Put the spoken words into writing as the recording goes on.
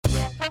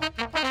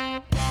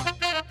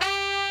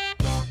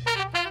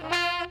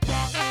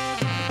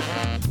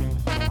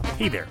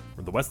Hey there,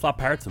 we're the Westlaw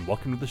Pirates and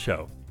welcome to the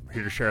show. We're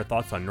here to share our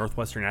thoughts on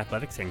Northwestern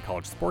athletics and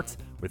college sports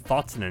with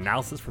thoughts and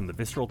analysis from the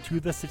visceral to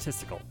the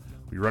statistical.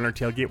 We run our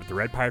tailgate with the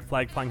red pirate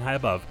flag flying high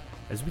above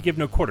as we give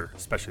no quarter,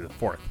 especially the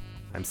fourth.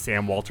 I'm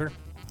Sam Walter.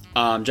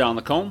 I'm John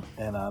Lacombe.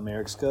 And I'm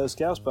Eric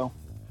Scouspo.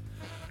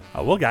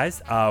 Well,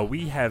 guys,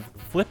 we have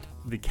flipped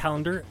the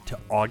calendar to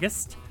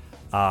August.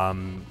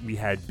 We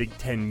had Big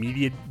Ten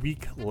Media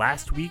Week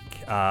last week.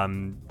 A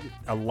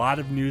lot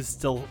of news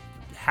still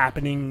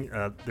happening.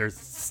 There's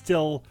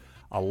still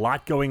a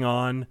lot going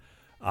on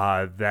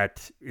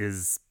that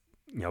is,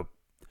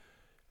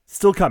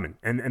 still coming.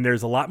 And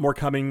there's a lot more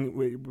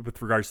coming with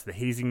regards to the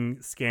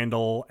hazing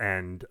scandal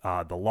and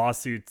the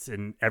lawsuits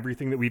and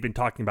everything that we've been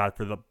talking about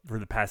for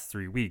the past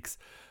 3 weeks.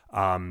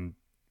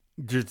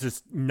 There's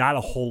just not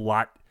a whole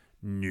lot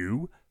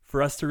new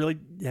for us to really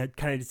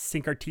kind of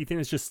sink our teeth in.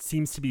 It just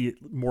seems to be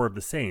more of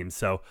the same.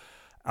 So,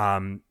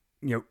 in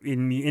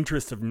the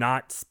interest of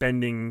not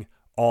spending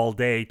all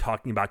day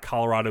talking about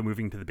Colorado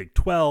moving to the Big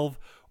 12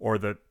 or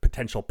the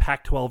potential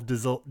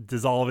Pac-12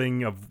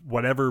 dissolving of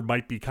whatever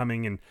might be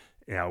coming, and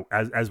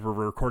as we're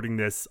recording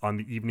this on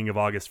the evening of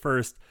August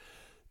 1st,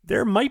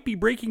 there might be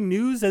breaking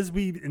news as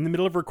we in the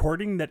middle of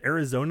recording that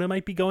Arizona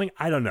might be going.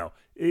 I don't know.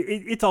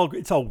 It's all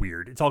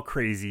weird. It's all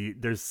crazy.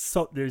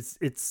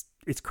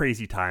 It's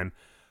crazy time.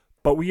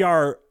 But we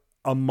are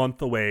a month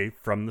away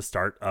from the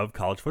start of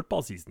college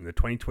football season. The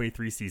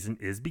 2023 season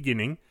is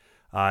beginning.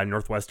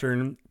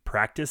 Northwestern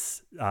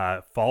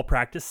fall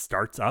practice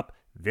starts up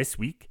this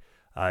week.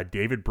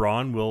 David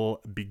Braun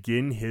will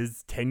begin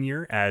his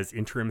tenure as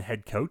interim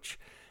head coach,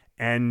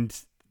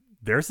 and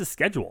there's a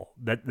schedule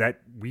that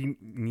we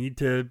need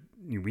to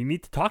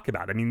talk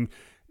about. I mean,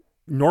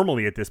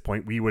 normally at this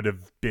point we would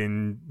have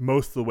been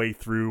most of the way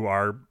through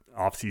our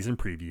off-season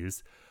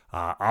previews.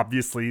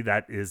 Obviously,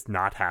 that is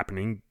not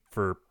happening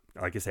for,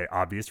 like I say,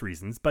 obvious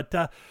reasons. But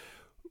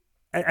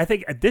I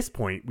think at this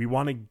point, we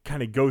want to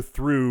kind of go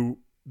through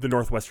the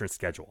Northwestern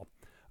schedule.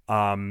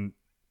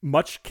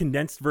 Much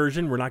condensed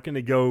version. We're not going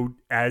to go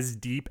as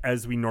deep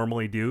as we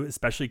normally do,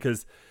 especially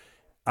because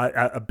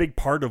a big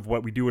part of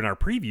what we do in our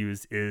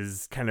previews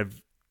is kind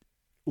of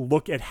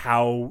look at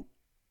how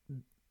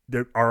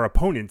our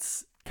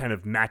opponents kind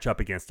of match up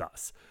against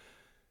us.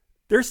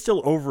 There's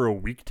still over a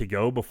week to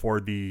go before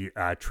the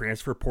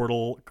transfer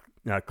portal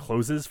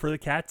closes for the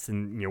Cats,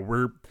 and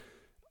we're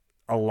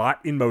a lot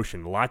in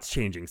motion, a lot's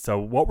changing. So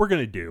what we're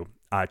going to do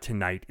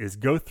tonight is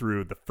go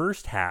through the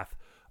first half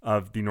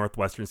of the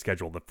Northwestern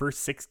schedule, the first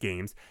 6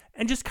 games,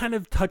 and just kind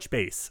of touch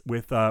base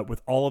with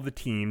all of the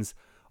teams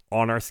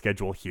on our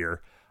schedule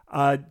here,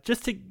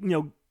 just to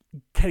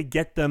kind of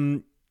get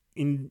them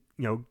in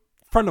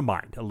front of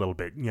mind a little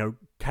bit,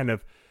 kind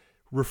of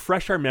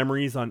refresh our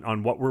memories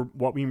on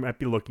what we might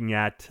be looking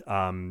at,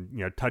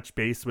 touch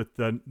base with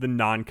the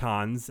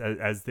non-cons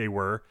as they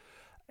were,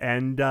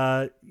 and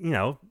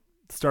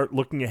start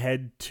looking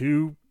ahead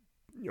to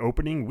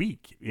opening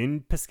week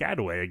in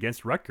Piscataway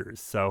against Rutgers.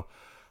 So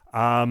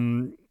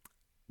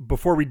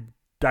before we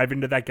dive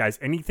into that, guys,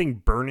 anything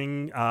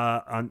burning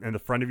in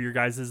the front of your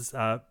guys'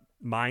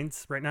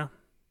 minds right now?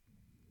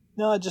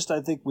 No, I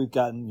think we've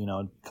gotten,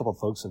 a couple of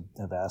folks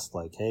have asked,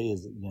 like, hey,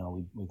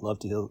 we'd love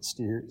to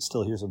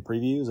still hear some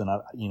previews. And,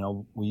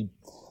 we've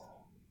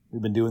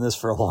been doing this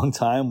for a long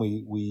time.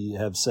 We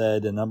have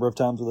said a number of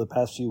times over the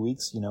past few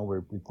weeks,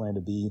 we plan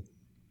to be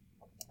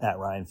at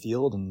Ryan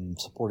Field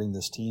and supporting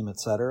this team, et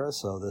cetera.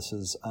 So this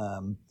is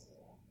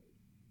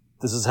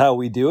how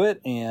we do it.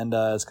 And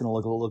it's going to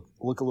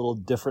look a little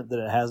different than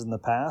it has in the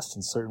past.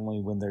 And certainly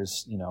when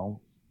there's,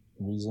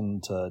 reason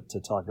to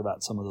talk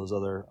about some of those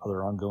other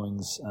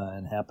ongoings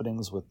and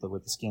happenings with the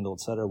scandal,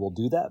 et cetera, we'll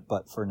do that.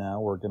 But for now,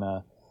 we're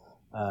gonna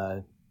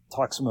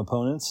talk some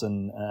opponents,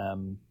 and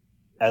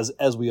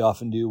as we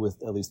often do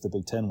with at least the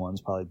Big Ten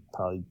ones,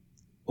 probably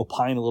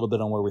opine a little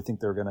bit on where we think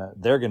they're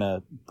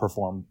gonna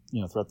perform,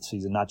 throughout the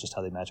season, not just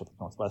how they match up with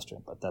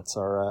Northwestern. But that's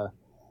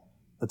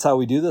how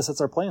we do this.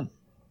 That's our plan.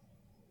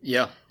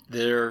 Yeah,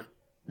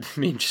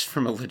 just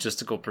from a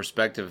logistical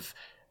perspective,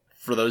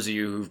 for those of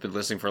you who've been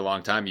listening for a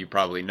long time, you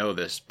probably know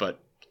this, but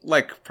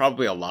like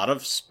probably a lot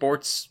of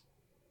sports,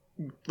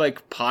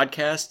 like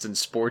podcasts and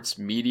sports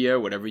media,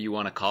 whatever you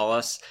want to call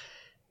us,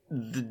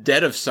 the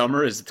dead of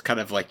summer is kind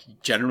of like,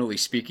 generally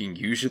speaking,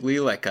 usually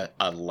like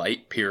a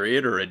light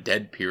period or a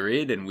dead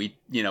period. And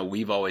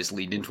we've always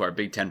leaned into our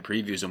Big Ten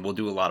previews, and we'll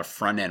do a lot of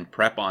front end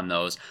prep on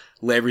those,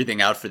 lay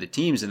everything out for the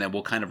teams, and then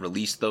we'll kind of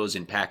release those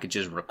in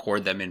packages,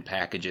 record them in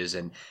packages,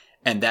 and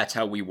that's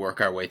how we work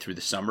our way through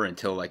the summer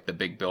until like the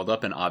big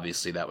buildup. And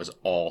obviously that was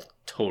all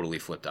totally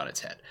flipped on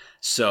its head.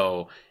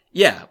 So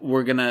yeah,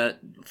 we're going to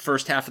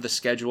first half of the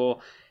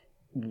schedule.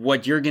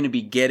 What you're going to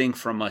be getting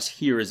from us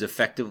here is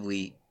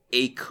effectively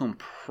a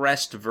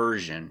compressed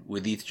version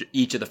with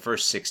each of the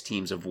first 6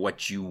 teams of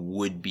what you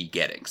would be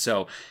getting.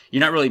 So you're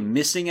not really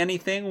missing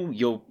anything.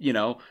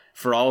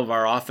 For all of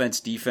our offense,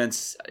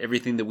 defense,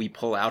 everything that we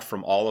pull out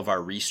from all of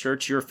our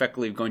research, you're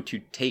effectively going to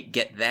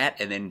get that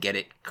and then get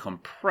it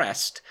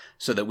compressed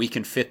so that we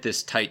can fit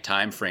this tight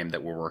time frame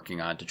that we're working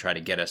on to try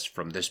to get us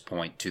from this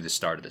point to the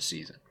start of the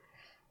season.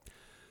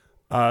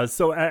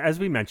 As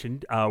we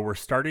mentioned, we're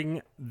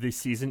starting the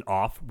season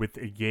off with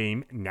a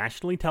game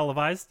nationally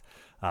televised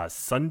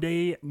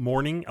Sunday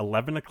morning,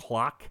 11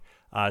 o'clock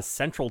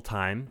Central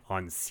Time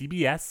on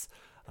CBS.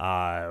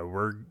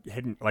 We're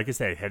heading, like I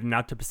said, heading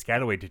out to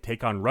Piscataway to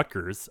take on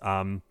Rutgers.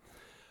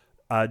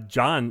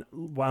 John,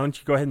 why don't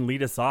you go ahead and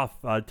lead us off?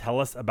 Tell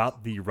us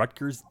about the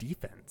Rutgers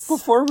defense.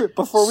 Before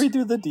we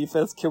do the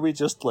defense, can we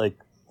just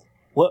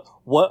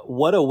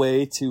what a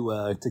way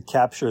to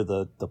capture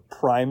the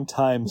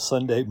primetime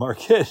Sunday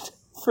market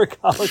for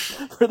college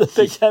for the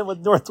Big Ten with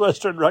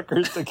Northwestern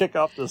Rutgers to kick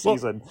off the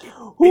season.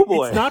 Oh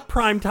boy, it's not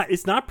prime time.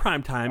 It's not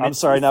prime time. I'm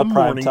sorry, not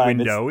prime time.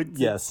 Window.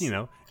 Yes,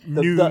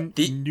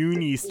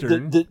 noon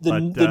Eastern.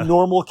 The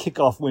normal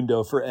kickoff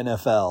window for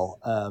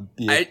NFL,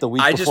 be it the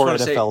week before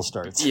NFL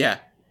starts. Yeah.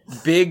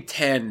 Big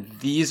Ten,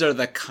 these are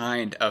the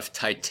kind of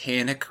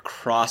titanic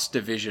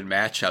cross-division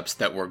matchups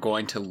that we're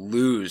going to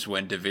lose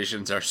when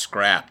divisions are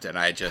scrapped. And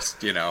I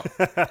just,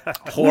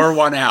 pour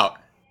one out.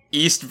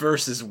 East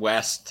versus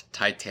West,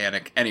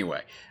 titanic.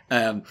 Anyway,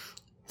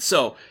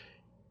 so,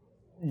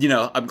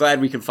 I'm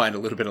glad we can find a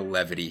little bit of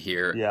levity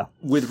here. Yeah.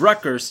 With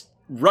Rutgers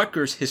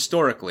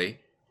historically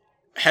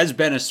has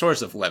been a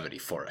source of levity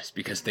for us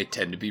because they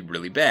tend to be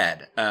really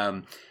bad.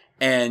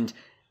 And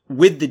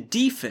with the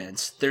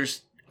defense,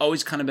 there's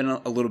always kind of been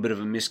a little bit of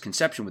a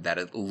misconception with that,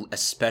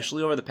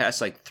 especially over the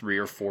past 3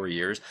 or 4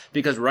 years,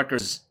 because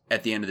Rutgers,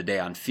 at the end of the day,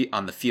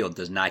 on the field,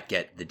 does not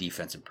get the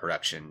defensive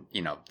production,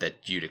 that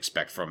you'd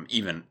expect from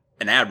even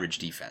an average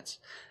defense.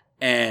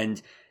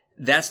 And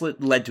that's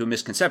led to a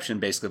misconception,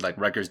 basically, like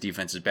Rutgers'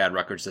 defense is bad,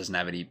 Rutgers doesn't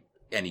have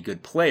any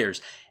good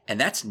players. And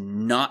that's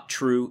not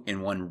true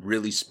in one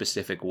really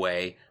specific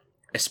way,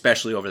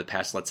 especially over the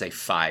past, let's say,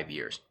 5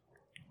 years.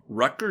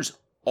 Rutgers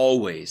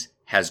always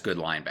has good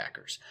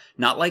linebackers.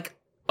 Not like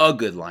a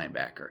good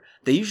linebacker.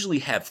 They usually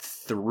have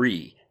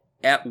 3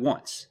 at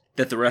once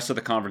that the rest of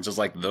the conference is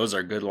like, those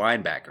are good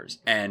linebackers.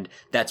 And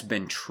that's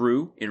been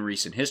true in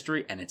recent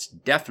history, and it's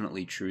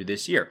definitely true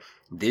this year.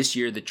 This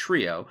year, the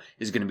trio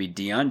is going to be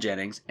Deion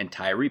Jennings and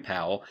Tyree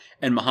Powell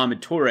and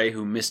Mohamed Toure,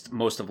 who missed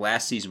most of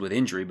last season with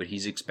injury, but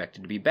he's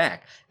expected to be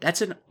back.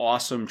 That's an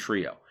awesome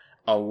trio.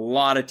 A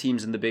lot of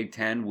teams in the Big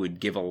Ten would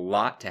give a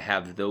lot to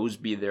have those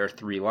be their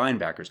 3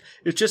 linebackers.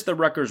 It's just that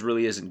Rutgers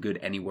really isn't good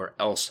anywhere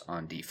else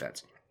on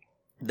defense.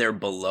 They're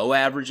below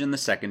average in the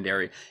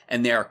secondary,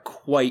 and they are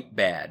quite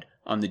bad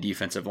on the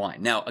defensive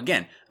line. Now,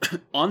 again,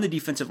 on the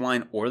defensive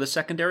line or the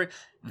secondary,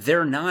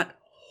 they're not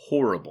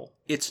horrible.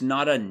 It's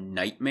not a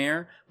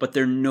nightmare, but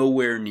they're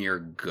nowhere near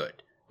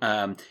good.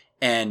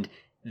 And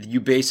you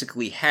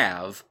basically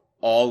have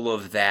all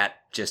of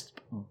that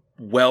just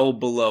well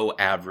below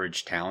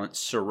average talent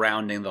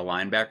surrounding the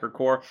linebacker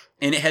core,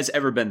 and it has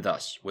ever been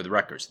thus with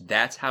Rutgers.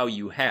 That's how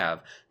you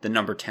have the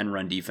number 10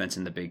 run defense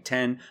in the Big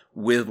Ten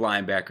with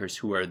linebackers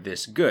who are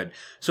this good.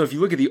 So if you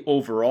look at the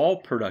overall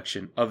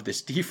production of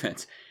this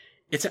defense,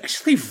 it's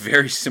actually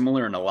very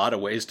similar in a lot of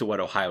ways to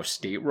what Ohio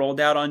State rolled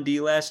out on D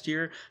last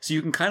year. So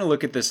you can kind of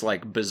look at this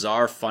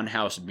bizarre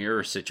funhouse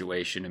mirror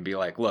situation and be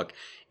like, look,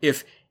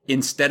 if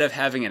instead of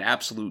having an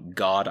absolute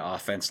god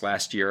offense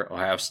last year,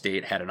 Ohio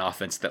State had an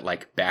offense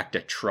that backed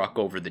a truck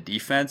over the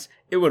defense,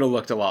 it would have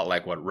looked a lot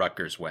like what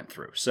Rutgers went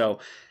through. So,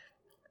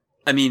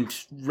 I mean,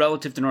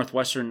 relative to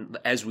Northwestern,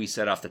 as we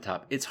said off the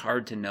top, it's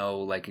hard to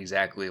know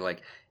exactly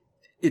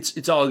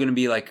it's all going to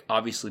be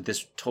obviously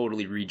this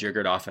totally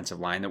rejiggered offensive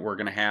line that we're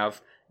going to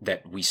have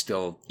that we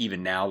still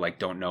even now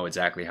don't know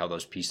exactly how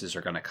those pieces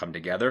are going to come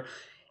together.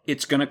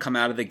 It's going to come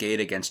out of the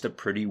gate against a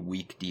pretty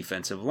weak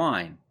defensive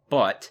line,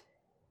 but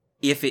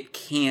if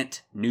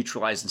it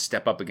neutralize and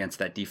step up against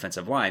that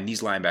defensive line,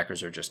 these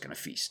linebackers are just going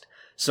to feast.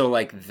 So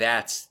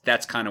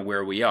that's kind of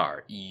where we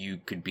are. You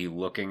could be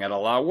looking at a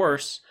lot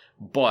worse,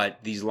 but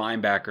these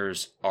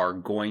linebackers are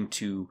going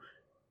to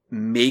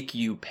make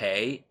you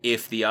pay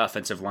if the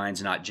offensive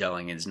line's not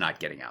gelling and is not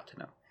getting out to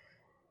know.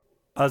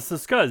 So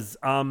Scuzz,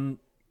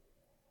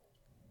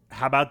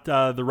 how about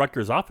the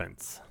Rutgers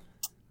offense?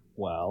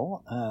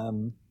 Well,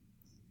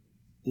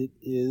 it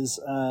is.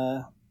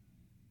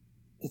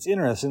 It's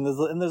interesting,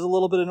 and there's a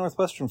little bit of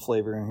Northwestern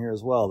flavor in here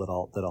as well that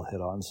I'll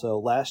hit on. So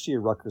last year,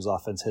 Rutgers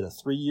offense hit a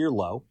 3-year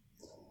low.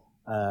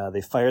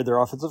 They fired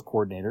their offensive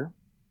coordinator,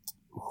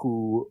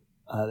 who,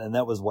 and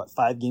that was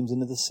 5 games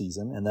into the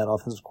season, and that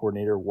offensive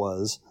coordinator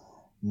was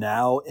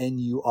now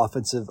NU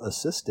offensive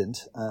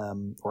assistant,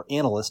 or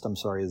analyst, I'm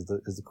sorry, is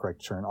the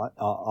correct term,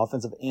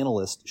 offensive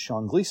analyst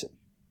Sean Gleason.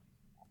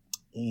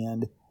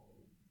 And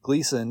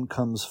Gleason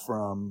comes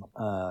from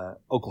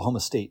Oklahoma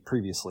State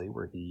previously,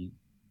 where he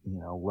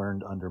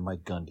learned under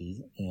Mike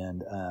Gundy,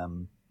 and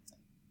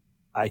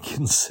I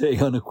can say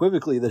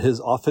unequivocally that his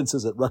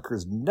offenses at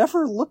Rutgers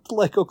never looked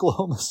like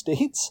Oklahoma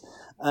State's,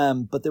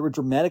 but they were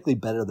dramatically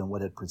better than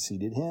what had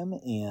preceded him.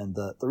 And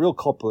the real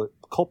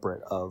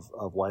culprit of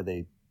why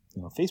they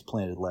face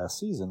planted last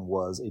season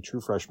was a true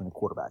freshman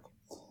quarterback.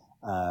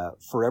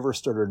 Forever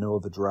starter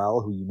Noah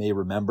Vedral, who you may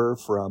remember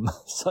from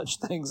such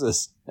things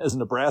as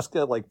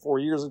Nebraska 4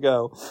 years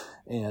ago,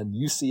 and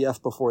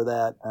UCF before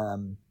that.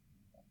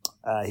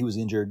 He was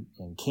injured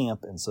in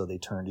camp, and so they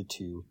turned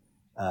to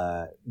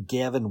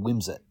Gavin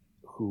Wimsatt,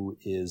 who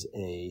is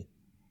a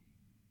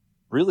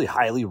really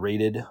highly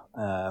rated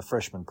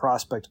freshman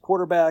prospect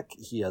quarterback.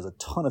 He has a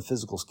ton of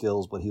physical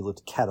skills, but he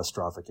looked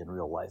catastrophic in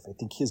real life. I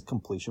think his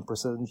completion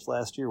percentage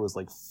last year was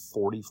like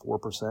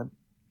 44%.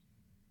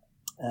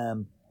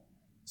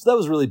 So that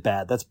was really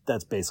bad.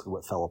 That's basically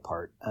what fell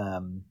apart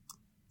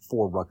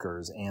for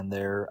Rutgers, and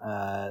they're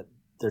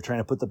trying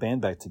to put the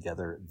band back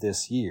together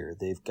this year.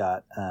 They've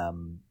got a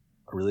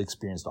really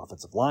experienced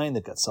offensive line.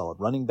 They've got solid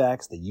running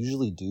backs. They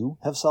usually do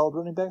have solid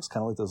running backs,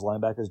 kind of like those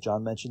linebackers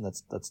John mentioned.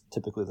 That's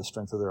typically the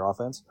strength of their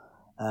offense.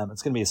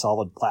 It's going to be a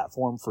solid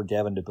platform for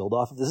Gavin to build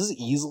off of. This is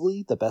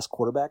easily the best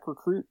quarterback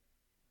recruit,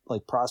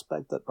 like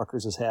prospect, that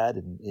Rutgers has had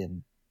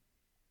in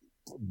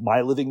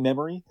my living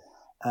memory.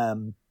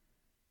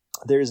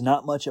 There is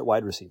not much at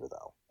wide receiver,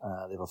 though.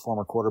 They have a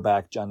former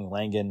quarterback, Johnny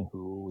Langan,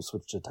 who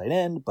switched to tight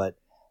end, but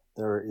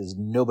there is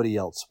nobody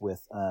else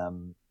with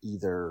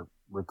either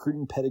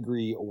recruiting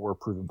pedigree or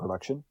proven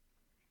production.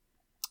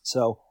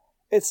 So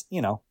it's,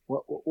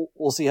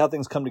 we'll see how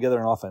things come together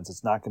in offense.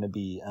 It's not going to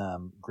be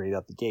great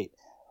out the gate.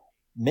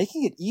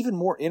 Making it even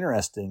more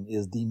interesting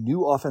is the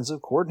new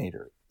offensive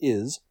coordinator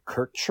is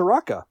Kirk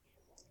Chiraka.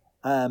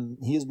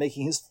 He is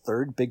making his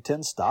third Big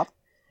Ten stop.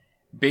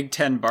 Big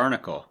Ten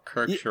Barnacle,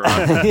 Kirk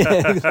Chiraka.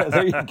 Yeah,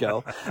 there you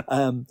go.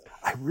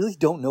 I really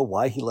don't know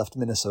why he left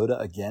Minnesota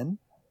again.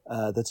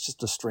 That's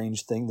just a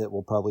strange thing that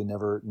we'll probably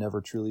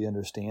never truly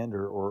understand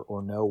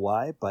or know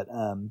why. But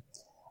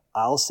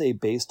I'll say,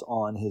 based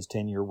on his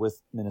tenure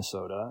with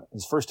Minnesota,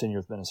 his first tenure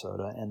with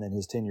Minnesota, and then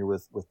his tenure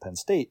with Penn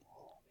State,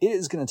 it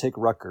is going to take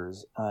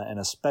Rutgers, and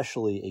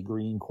especially a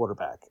green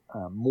quarterback,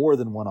 more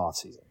than one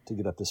offseason to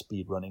get up to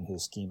speed running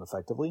his scheme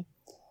effectively.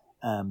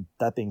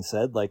 That being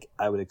said,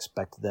 I would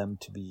expect them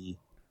to be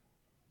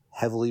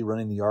heavily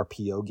running the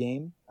RPO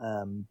game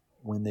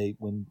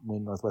when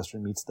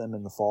Northwestern meets them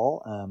in the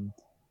fall.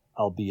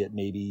 Albeit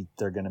maybe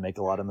they're going to make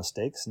a lot of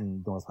mistakes,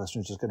 and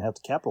Northwestern is just going to have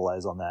to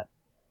capitalize on that.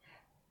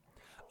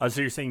 So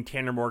you're saying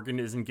Tanner Morgan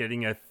isn't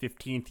getting a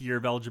 15th year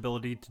of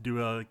eligibility to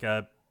do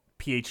a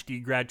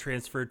PhD grad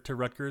transfer to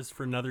Rutgers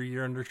for another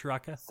year under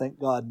Chiraka? Thank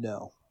God,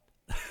 no.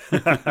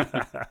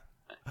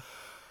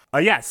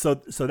 Yeah, so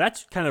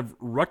that's kind of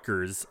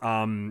Rutgers.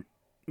 You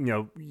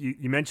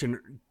mentioned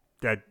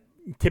that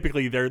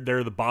typically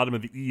they're the bottom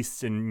of the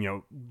East,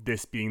 and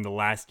this being the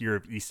last year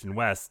of East and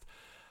West.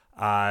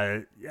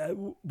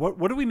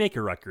 What do we make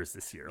of Rutgers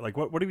this year?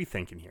 What are we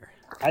thinking here?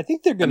 I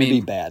think they're going to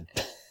be bad.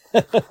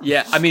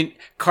 Yeah,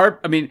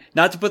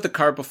 not to put the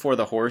cart before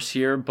the horse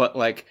here, but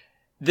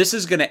this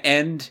is going to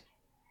end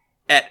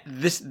at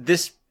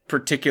this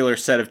particular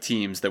set of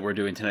teams that we're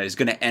doing tonight is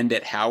going to end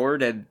at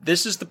Howard, and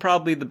this is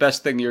probably the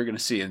best thing you're going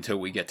to see until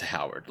we get to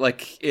Howard.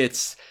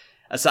 It's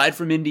aside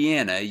from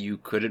Indiana, you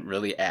couldn't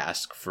really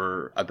ask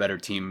for a better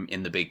team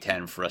in the Big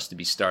Ten for us to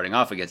be starting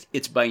off against.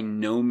 It's by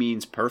no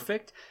means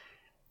perfect.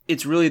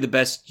 It's really the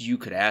best you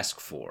could ask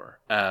for.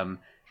 Like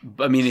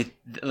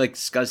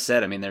Scuzz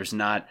said, there's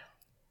not,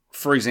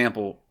 for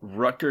example,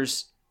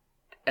 Rutgers,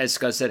 as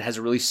Scuzz said, has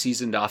a really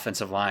seasoned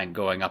offensive line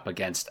going up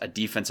against a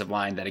defensive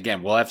line that,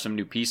 again, will have some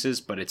new pieces,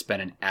 but it's been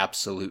an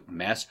absolute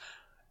mess.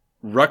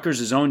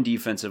 Rutgers' own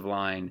defensive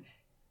line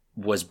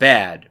was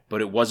bad,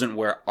 but it wasn't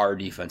where our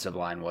defensive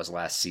line was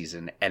last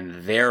season,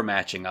 and they're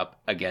matching up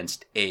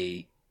against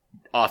a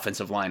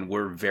offensive line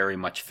we're very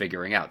much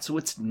figuring out. So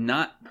it's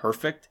not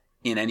perfect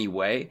in any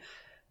way,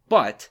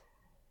 but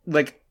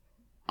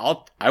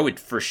I would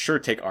for sure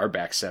take our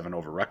back seven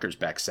over Rutgers'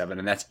 back seven,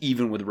 and that's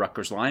even with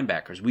Rutgers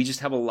linebackers. We just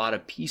have a lot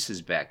of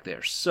pieces back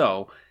there.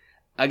 So,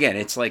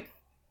 again,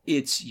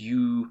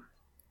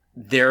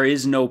 there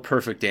is no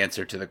perfect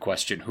answer to the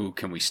question, who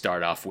can we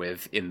start off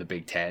with in the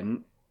Big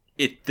Ten?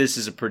 This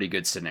is a pretty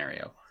good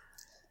scenario.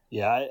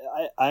 Yeah,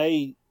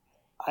 I'm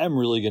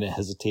really going to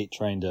hesitate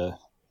trying to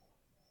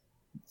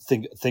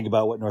think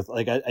about what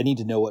I need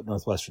to know what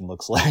Northwestern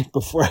looks like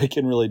before I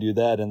can really do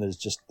that, and there's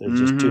just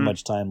too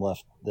much time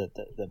left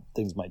that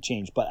things might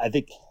change. But I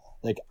think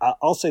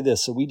I'll say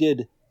this: so we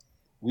previewed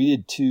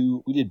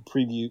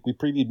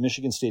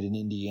Michigan State and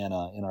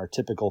Indiana in our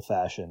typical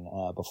fashion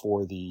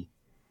before the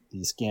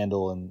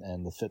scandal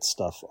and the Fitz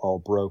stuff all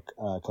broke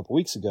a couple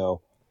weeks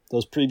ago.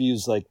 Those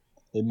previews,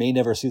 they may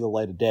never see the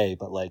light of day,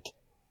 but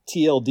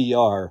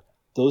TLDR,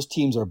 those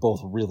teams are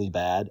both really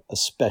bad,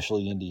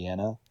 especially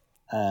Indiana.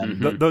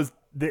 Those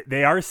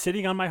they are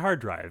sitting on my hard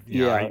drive.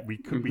 We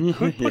could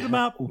put them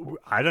up.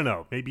 I don't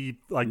know. Maybe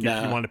if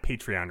you want a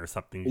Patreon or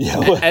something.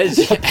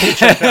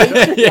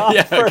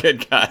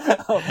 Good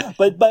God.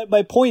 But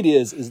my point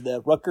is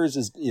that Rutgers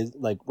is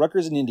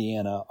Rutgers and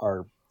Indiana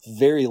are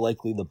very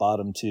likely the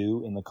bottom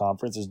two in the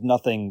conference. There's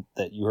nothing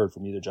that you heard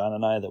from either John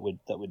and I that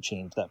would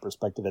change that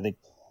perspective. I think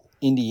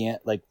Indiana,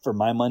 for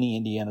my money,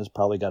 Indiana's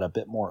probably got a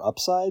bit more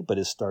upside, but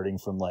is starting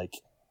from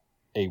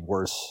a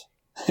worse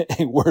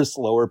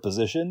lower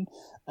position.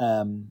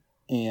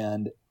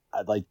 And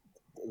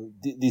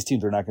these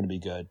teams are not going to be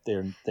good.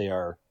 They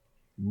are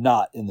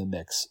not in the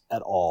mix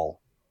at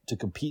all to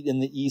compete in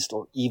the East,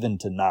 or even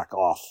to knock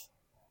off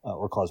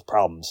or cause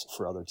problems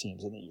for other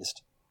teams in the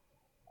East.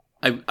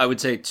 I would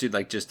say too,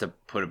 like, just to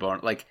put a bone,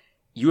 like,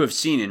 you have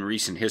seen in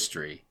recent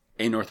history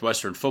a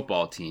Northwestern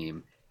football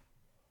team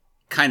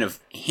kind of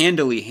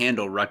handily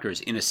handle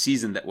Rutgers in a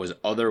season that was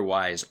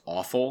otherwise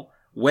awful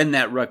when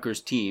that Rutgers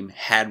team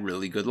had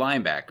really good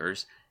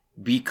linebackers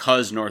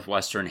because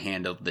Northwestern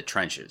handled the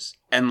trenches.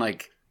 And,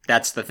 like,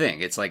 that's the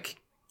thing. It's like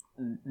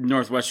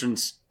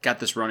Northwestern's got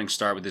this running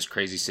start with this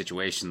crazy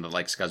situation that,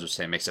 like Scuzz was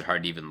saying, makes it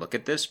hard to even look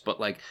at this. But,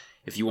 like,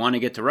 if you want to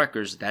get to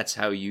Rutgers, that's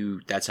how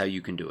you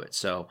can do it.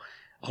 So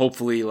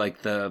hopefully,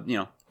 like,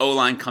 the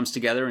O-line comes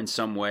together in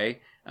some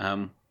way.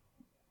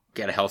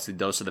 Get a healthy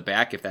dose of the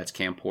back if that's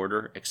Cam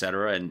Porter,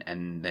 etc.,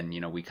 and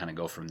then we kind of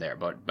go from there.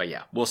 But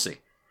yeah, we'll see.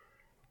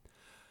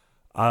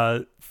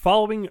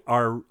 Following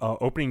our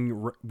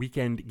opening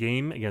weekend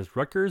game against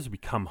Rutgers, we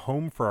come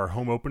home for our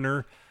home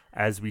opener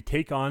as we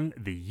take on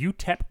the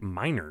UTEP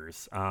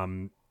Miners.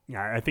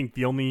 I think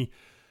the only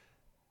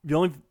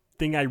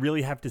thing I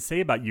really have to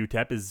say about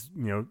UTEP is,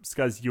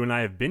 Scuzz, you and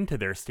I have been to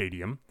their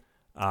stadium.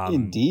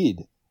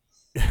 Indeed.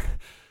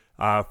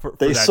 For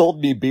they that, sold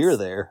me beer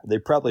there. They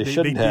probably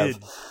shouldn't have.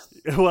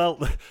 Did. Well,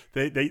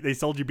 they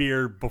sold you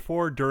beer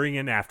before, during,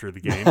 and after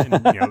the game,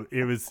 and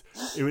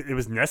it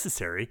was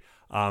necessary.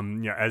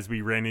 As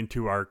we ran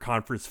into our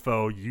conference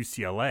foe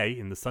UCLA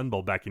in the Sun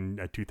Bowl back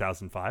in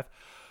 2005.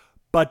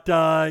 But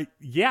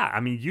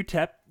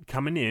UTEP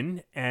coming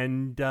in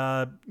and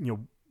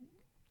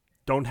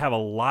don't have a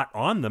lot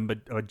on them.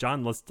 But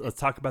John, let's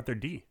talk about their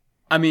D.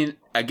 I mean,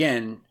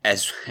 again,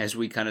 as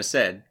we kind of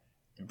said,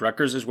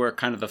 Rutgers is where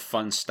kind of the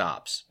fun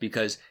stops,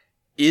 because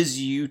is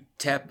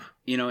UTEP,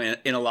 in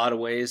a lot of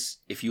ways,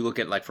 if you look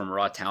at, like, from a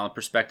raw talent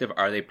perspective,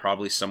 are they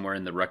probably somewhere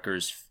in the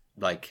Rutgers,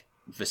 like,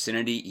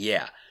 vicinity?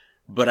 Yeah.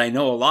 But I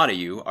know a lot of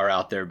you are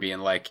out there being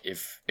like,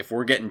 if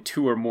we're getting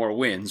 2 or more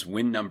wins,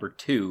 win number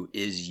 2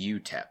 is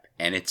UTEP.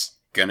 And it's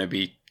going to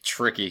be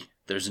tricky.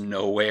 There's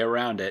no way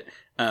around it.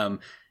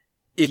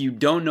 If you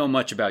don't know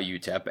much about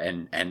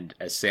UTEP, and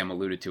as Sam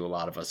alluded to, a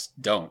lot of us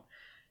don't,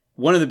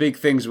 one of the big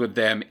things with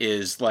them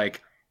is,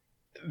 like,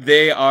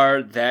 they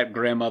are that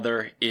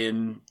grandmother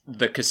in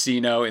the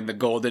casino in the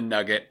Golden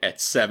Nugget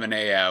at 7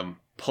 a.m.,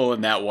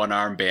 pulling that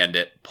one-arm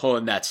bandit,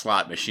 pulling that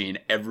slot machine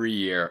every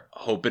year,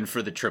 hoping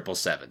for the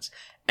 777s.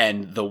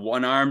 And the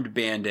one-armed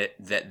bandit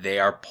that they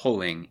are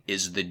pulling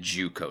is the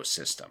JUCO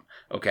system,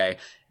 okay?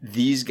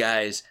 These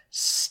guys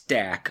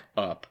stack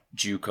up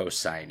JUCO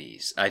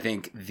signees. I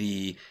think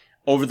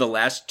over the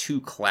last 2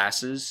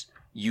 classes,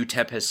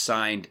 UTEP has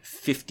signed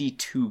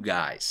 52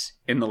 guys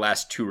in the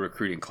last 2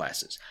 recruiting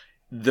classes.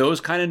 Those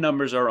kind of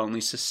numbers are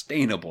only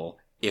sustainable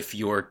if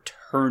you're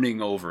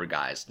turning over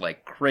guys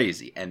like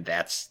crazy, and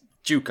that's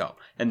JUCO,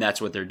 and that's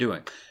what they're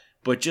doing.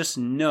 But just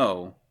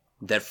know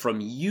that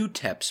from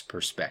UTEP's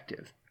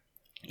perspective,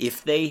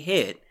 if they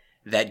hit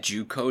that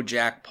JUCO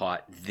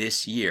jackpot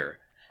this year,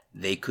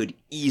 they could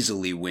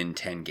easily win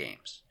 10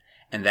 games.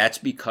 And that's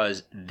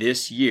because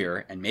this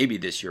year, and maybe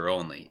this year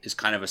only, is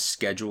kind of a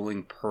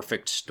scheduling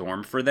perfect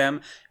storm for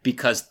them,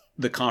 because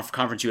the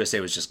Conference USA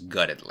was just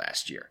gutted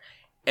last year.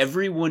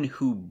 Everyone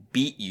who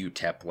beat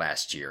UTEP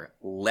last year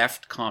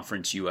left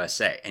Conference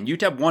USA, and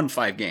UTEP won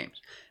 5 games.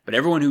 But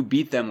everyone who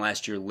beat them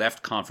last year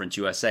left Conference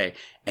USA,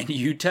 and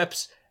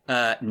UTEP's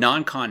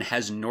non-con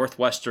has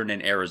Northwestern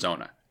and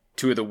Arizona,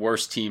 2 of the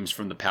worst teams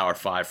from the Power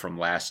 5 from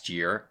last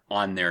year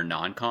on their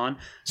non-con.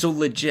 So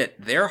legit,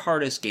 their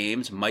hardest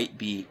games might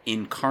be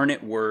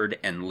Incarnate Word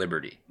and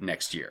Liberty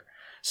next year.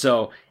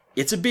 So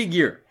it's a big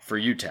year for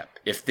UTEP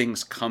if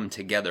things come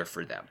together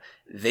for them.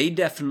 They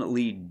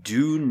definitely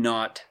do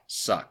not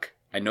suck.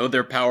 I know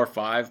they're Power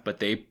 5, but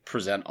they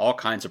present all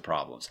kinds of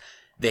problems.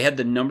 They had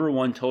the number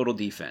 1 total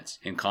defense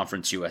in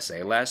Conference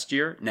USA last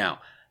year. Now,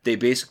 they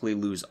basically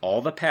lose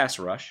all the pass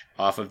rush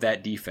off of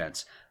that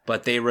defense,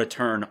 but they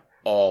return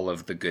all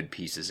of the good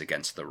pieces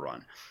against the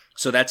run.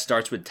 So that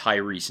starts with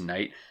Tyrese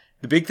Knight.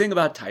 The big thing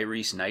about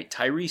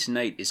Tyrese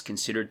Knight is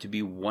considered to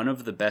be one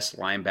of the best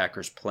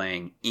linebackers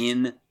playing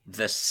in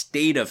the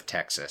state of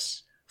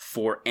Texas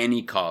for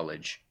any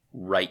college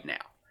right now.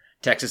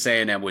 Texas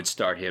A&M would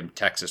start him.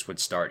 Texas would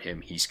start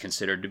him. He's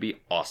considered to be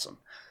awesome.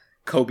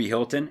 Kobe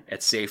Hilton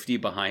at safety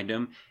behind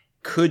him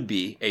could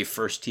be a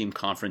first-team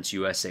Conference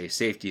USA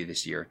safety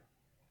this year.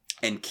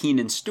 And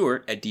Keenan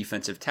Stewart at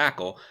defensive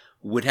tackle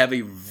would have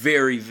a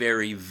very,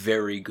 very,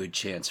 very good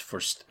chance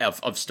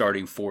of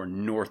starting for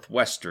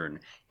Northwestern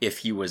if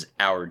he was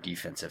our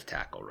defensive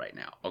tackle right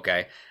now,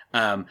 okay?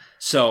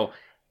 So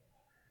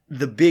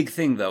the big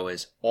thing, though,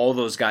 is all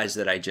those guys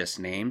that I just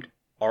named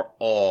are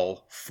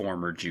all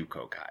former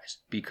JUCO guys,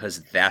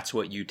 because that's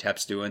what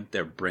UTEP's doing.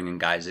 They're bringing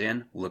guys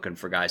in, looking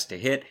for guys to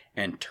hit,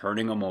 and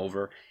turning them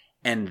over,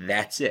 and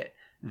that's it.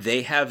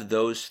 They have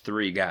those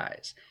 3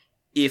 guys.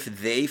 If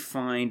they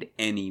find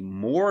any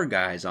more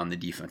guys on the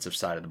defensive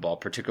side of the ball,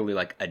 particularly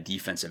like a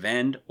defensive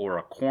end or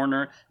a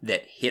corner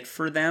that hit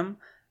for them,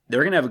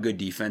 they're going to have a good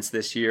defense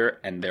this year,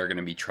 and they're going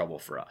to be trouble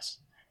for us.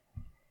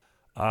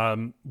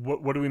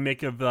 What do we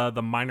make of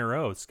the minor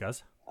O's,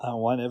 guys? I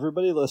want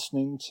everybody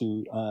listening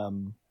to,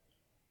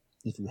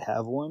 if you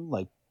have one,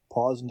 like,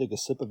 pause and take a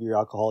sip of your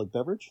alcoholic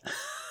beverage.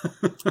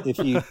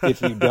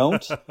 If you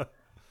don't,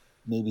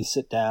 maybe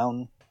sit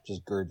down,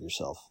 just gird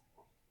yourself.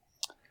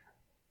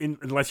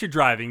 Unless you're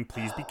driving,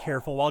 please be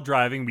careful while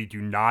driving. We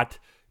do not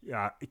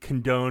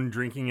condone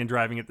drinking and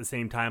driving at the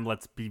same time.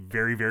 Let's be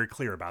very, very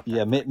clear about that.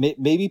 Yeah,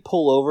 maybe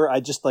pull over. I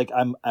just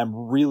I'm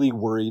really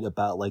worried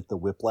about like the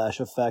whiplash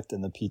effect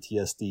and the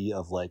PTSD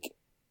of like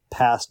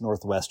past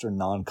Northwestern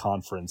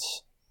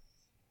non-conference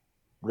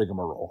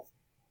rigmarole.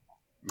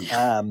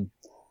 Yeah.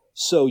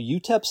 So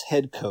UTEP's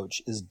head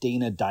coach is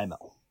Dana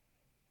Dimel,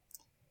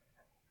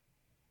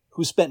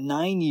 who spent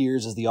 9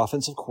 years as the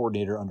offensive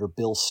coordinator under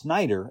Bill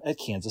Snyder at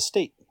Kansas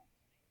State.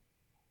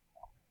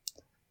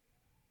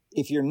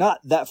 If you're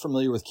not that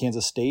familiar with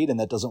Kansas State and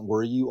that doesn't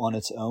worry you on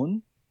its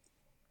own,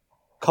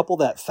 couple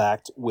that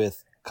fact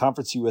with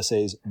Conference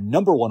USA's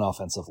 #1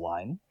 offensive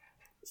line,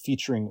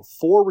 featuring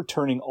 4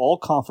 returning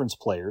all-conference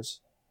players.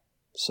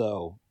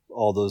 So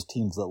all those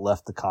teams that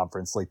left the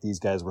conference, like these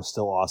guys were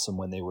still awesome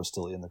when they were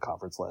still in the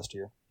conference last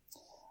year.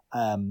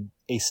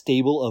 A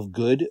stable of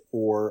good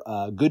or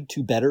good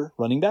to better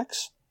running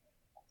backs,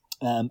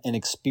 an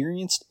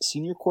experienced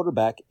senior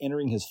quarterback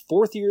entering his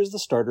 4th year as the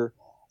starter,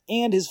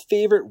 and his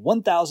favorite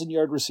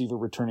 1,000-yard receiver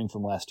returning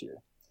from last year.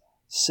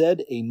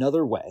 Said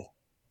another way,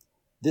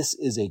 this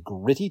is a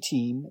gritty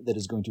team that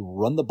is going to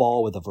run the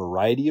ball with a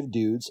variety of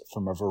dudes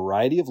from a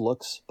variety of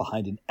looks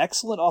behind an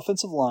excellent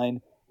offensive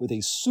line with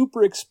a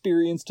super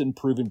experienced and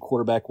proven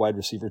quarterback wide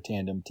receiver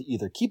tandem to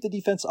either keep the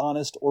defense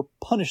honest or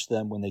punish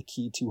them when they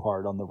key too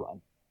hard on the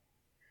run.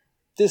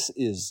 This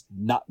is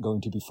not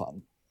going to be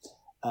fun.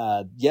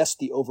 Yes,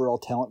 the overall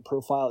talent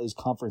profile is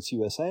Conference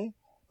USA,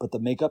 but the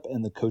makeup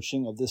and the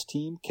coaching of this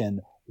team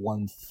can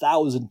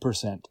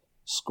 1,000%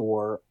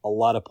 score a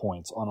lot of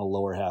points on a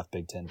lower half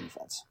Big Ten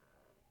defense.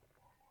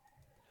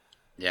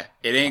 Yeah,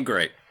 it ain't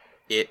great.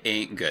 It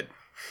ain't good.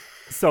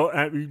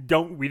 So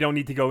we don't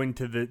need to go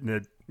into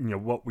the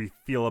what we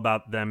feel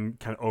about them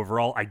kind of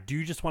overall. I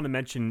do just want to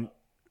mention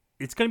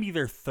it's going to be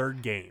their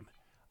 3rd game.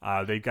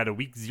 They've got a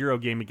week 0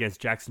 game against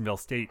Jacksonville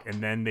State,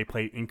 and then they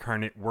play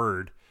Incarnate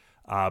Word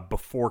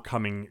before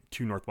coming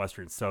to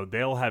Northwestern. So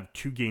they'll have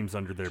 2 games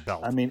under their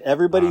belt. I mean,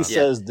 everybody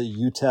says the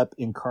UTEP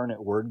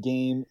Incarnate Word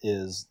game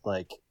is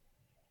like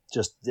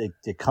just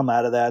they come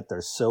out of that,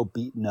 they're so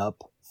beaten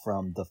up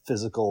from the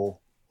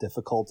physical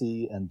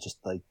difficulty and just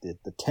like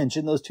the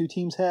tension those 2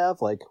 teams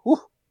have. Like, whew.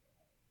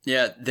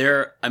 Yeah,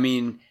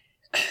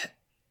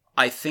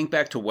 I think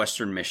back to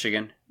Western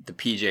Michigan, the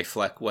PJ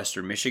Fleck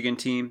Western Michigan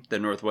team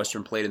that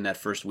Northwestern played in that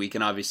first week.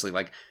 And obviously,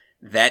 like,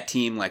 that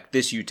team, like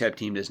this UTEP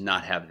team, does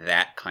not have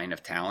that kind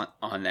of talent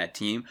on that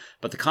team.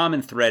 But the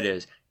common thread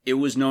is it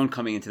was known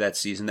coming into that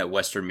season that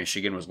Western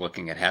Michigan was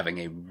looking at having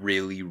a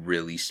really,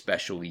 really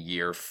special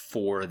year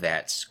for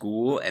that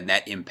school, and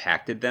that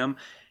impacted them.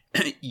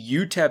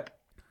 UTEP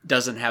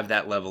doesn't have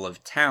that level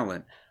of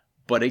talent.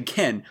 But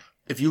again,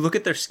 if you look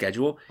at their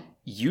schedule,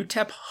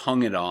 UTEP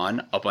hung it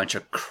on a bunch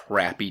of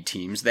crappy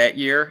teams that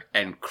year,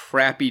 and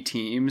crappy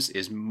teams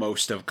is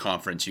most of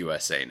Conference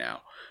USA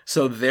now.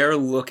 So they're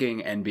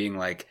looking and being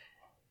like,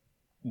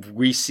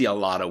 we see a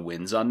lot of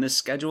wins on this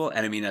schedule.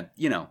 And I mean,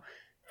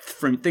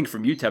 from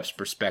UTEP's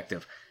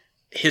perspective,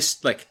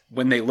 like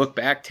when they look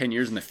back 10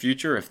 years in the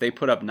future, if they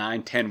put up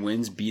 9-10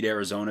 wins, beat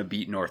Arizona,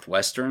 beat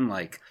Northwestern,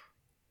 like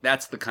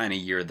that's the kind of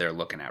year they're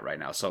looking at right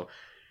now. So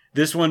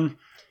this one,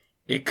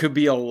 it could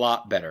be a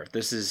lot better.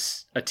 This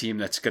is a team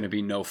that's going to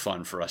be no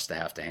fun for us to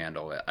have to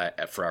handle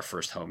for our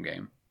first home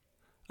game.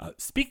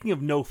 Speaking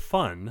of no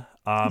fun,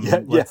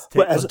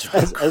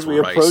 as we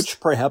approach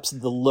perhaps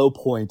the low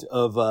point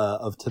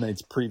of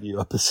tonight's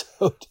preview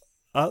episode,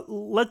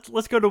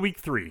 let's go to week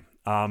 3,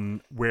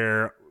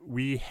 where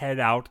we head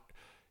out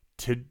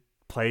to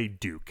play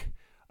Duke,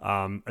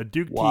 a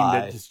Duke team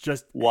that has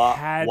just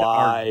had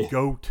our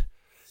GOAT.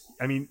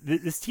 I mean,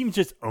 this team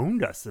just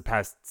owned us the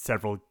past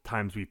several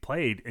times we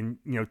played, and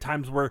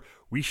times where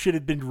we should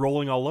have been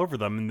rolling all over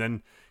them. And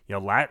then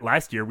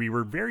last year we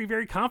were very,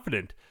 very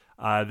confident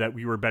that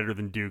we were better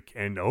than Duke,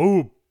 and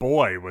oh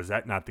boy, was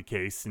that not the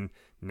case. And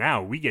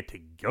now we get to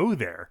go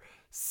there.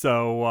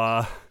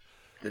 So,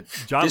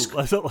 John,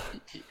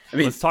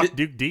 let's talk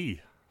Duke D.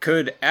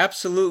 Could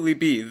absolutely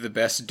be the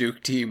best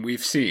Duke team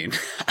we've seen.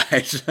 I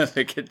just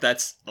think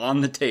that's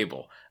on the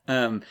table.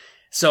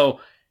 So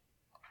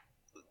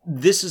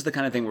this is the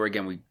kind of thing where,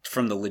 again,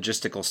 from the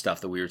logistical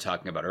stuff that we were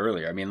talking about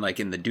earlier. I mean, like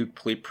in the Duke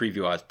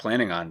preview I was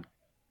planning on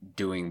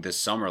doing this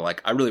summer,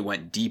 like I really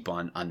went deep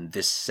on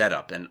this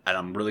setup, and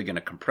I'm really going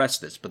to compress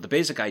this. But the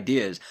basic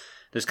idea is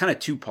there's kind of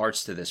 2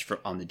 parts to this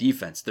on the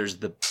defense. There's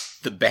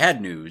the bad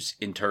news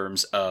in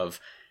terms of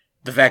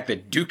the fact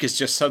that Duke is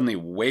just suddenly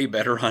way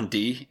better on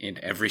D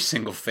in every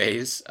single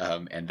phase.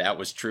 And that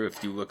was true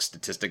if you look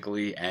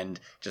statistically and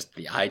just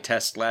the eye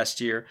test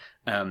last year.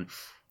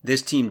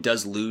 This team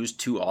does lose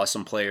 2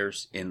 awesome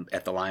players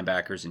at the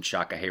linebackers in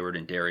Shaka Hayward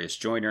and Darius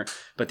Joyner,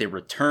 but they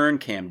return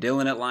Cam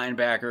Dillon at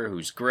linebacker,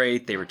 who's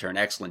great. They return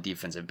excellent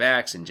defensive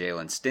backs in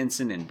Jalen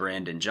Stinson and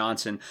Brandon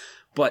Johnson.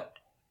 But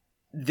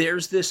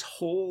there's this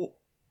whole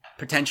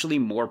potentially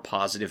more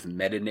positive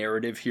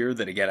meta-narrative here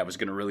that, again, I was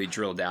going to really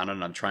drill down on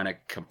and I'm trying to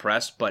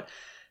compress. But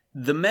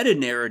the meta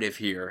narrative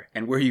here,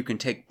 and where you can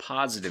take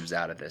positives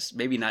out of this,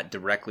 maybe not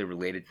directly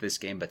related to this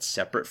game, but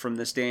separate from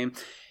this game.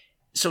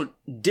 So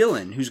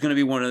Dillon, who's going to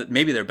be one of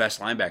maybe their best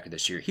linebacker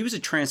this year, he was a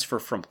transfer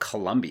from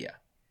Columbia.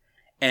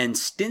 And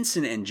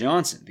Stinson and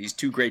Johnson, these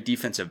two great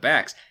defensive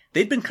backs,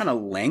 they'd been kind of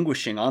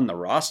languishing on the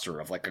roster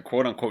of like a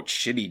quote-unquote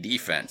shitty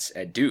defense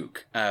at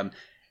Duke.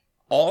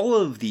 All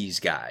of these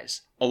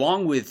guys,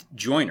 along with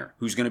Joyner,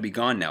 who's going to be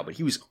gone now, but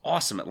he was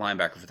awesome at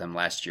linebacker for them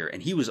last year,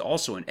 and he was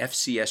also an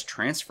FCS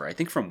transfer, I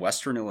think from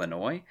Western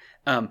Illinois.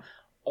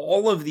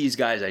 All of these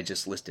guys I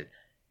just listed,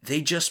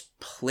 they just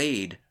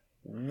played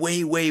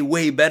way, way,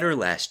 way better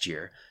last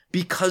year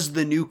because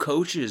the new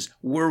coaches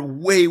were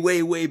way,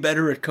 way, way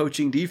better at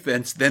coaching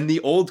defense than the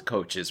old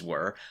coaches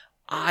were,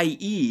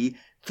 i.e.,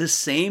 the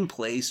same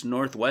place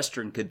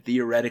Northwestern could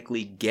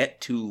theoretically get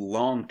to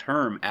long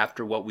term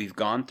after what we've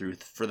gone through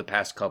for the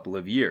past couple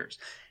of years.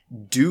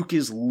 Duke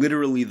is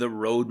literally the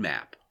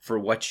roadmap for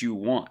what you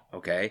want,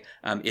 okay?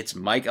 It's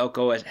Mike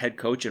Elko as head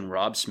coach and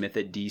Rob Smith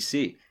at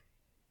DC.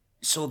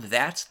 So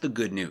that's the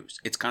good news.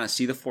 It's kind of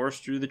see the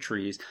forest through the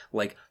trees.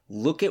 Like,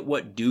 look at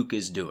what Duke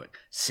is doing.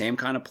 Same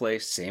kind of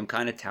place, same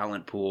kind of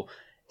talent pool.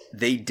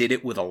 They did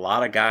it with a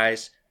lot of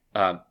guys.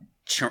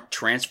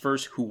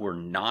 Transfers who were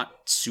not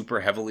super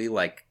heavily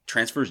like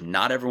transfers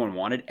not everyone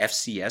wanted,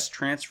 FCS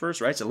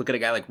transfers, right? So look at a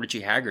guy like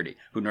Richie Haggerty,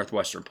 who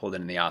Northwestern pulled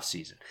in the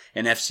offseason.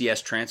 An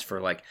FCS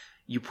transfer, like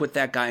you put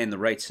that guy in the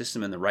right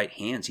system, in the right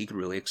hands, he could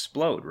really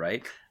explode,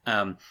 right?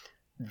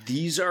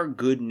 These are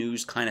good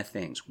news kind of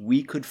things.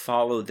 We could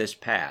follow this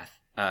path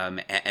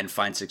and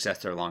find success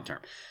there long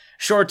term.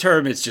 Short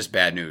term, it's just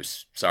bad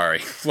news.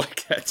 Sorry.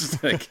 Like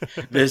that's like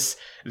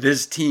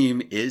this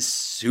team is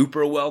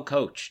super well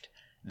coached.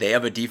 They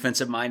have a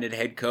defensive-minded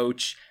head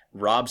coach.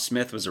 Rob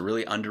Smith was a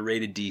really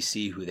underrated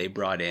DC who they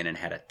brought in and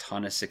had a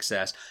ton of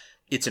success.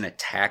 It's an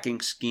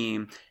attacking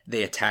scheme.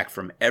 They attack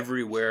from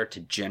everywhere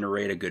to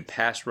generate a good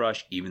pass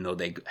rush, even though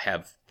they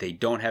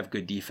don't have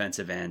good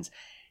defensive ends.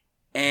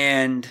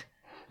 And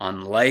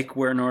unlike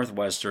where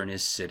Northwestern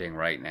is sitting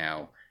right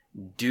now,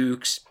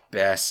 Duke's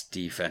best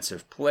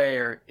defensive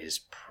player is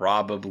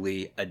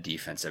probably a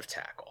defensive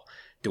tackle.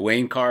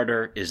 Dwayne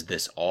Carter is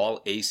this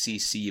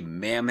all-ACC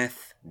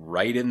mammoth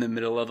right in the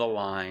middle of the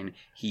line.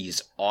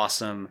 He's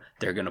awesome.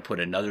 They're going to put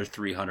another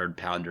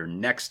 300-pounder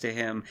next to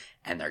him,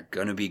 and they're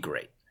going to be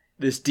great.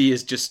 This D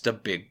is just a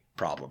big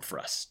problem for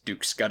us.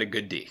 Duke's got a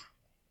good D.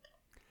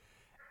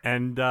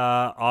 And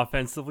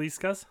offensively,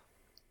 Scuzz?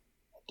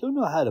 I don't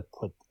know how to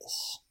put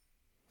this.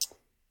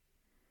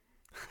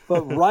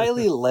 But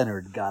Riley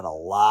Leonard got a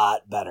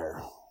lot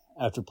better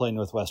after playing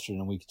Northwestern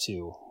in week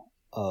 2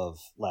 of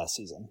last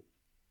season.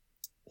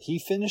 He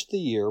finished the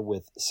year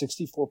with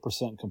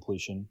 64%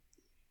 completion,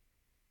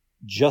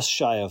 just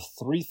shy of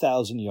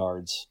 3,000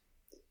 yards,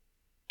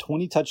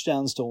 20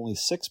 touchdowns to only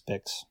 6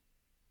 picks.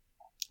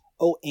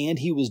 Oh, and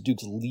he was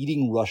Duke's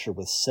leading rusher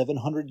with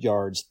 700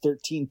 yards,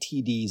 13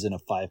 TDs, and a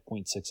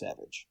 5.6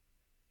 average.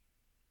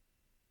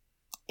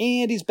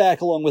 And he's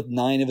back along with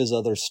 9 of his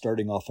other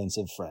starting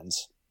offensive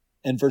friends,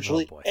 and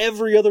virtually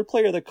every other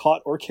player that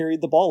caught or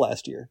carried the ball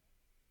last year.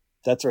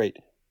 That's right.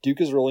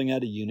 Duke is rolling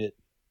out a unit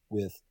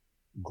with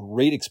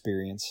great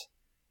experience,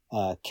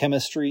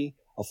 chemistry,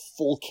 a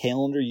full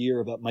calendar year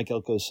about Mike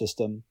Elko's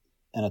system,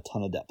 and a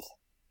ton of depth.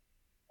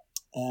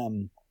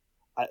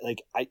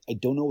 I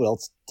don't know what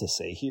else to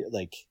say here.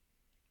 Like,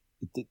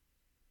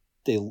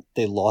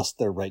 they lost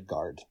their right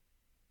guard.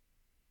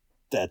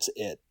 That's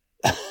it.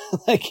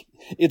 Like,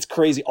 it's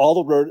crazy. All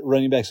the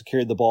running backs who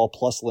carried the ball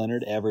plus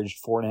Leonard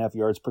averaged 4.5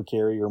 yards per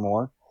carry or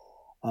more.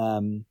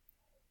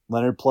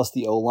 Leonard plus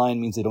the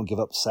O-line means they don't give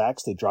up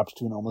sacks. They dropped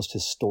to an almost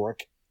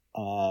historic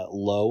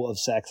low of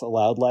sacks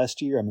allowed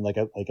last year. I mean,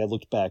 I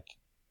looked back,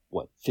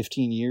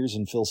 15 years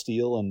in Phil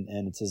Steele,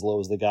 and it's as low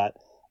as they got.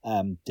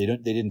 They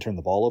didn't turn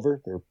the ball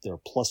over. They're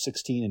plus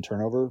 16 in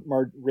turnover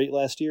rate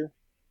last year.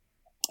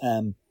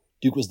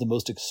 Duke was the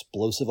most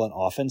explosive on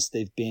offense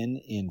they've been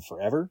in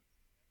forever.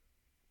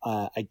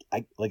 I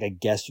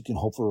guess you can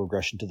hope for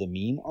regression to the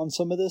mean on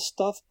some of this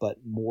stuff, but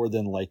more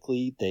than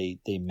likely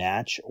they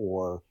match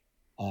or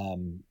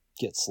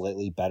get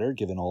slightly better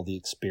given all the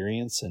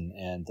experience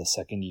and the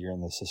second year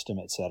in the system,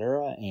 et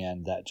cetera.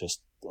 And that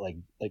just like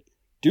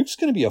Duke's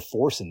going to be a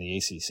force in the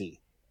ACC.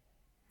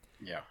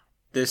 Yeah.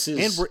 This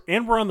is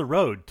and we're on the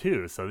road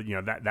too, so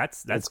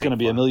that's it's going to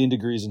be 1,000,000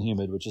 degrees and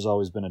humid, which has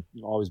always been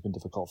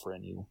difficult for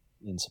NU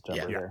in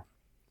September. Yeah. There.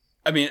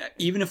 I mean,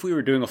 even if we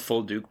were doing a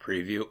full Duke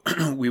preview,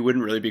 we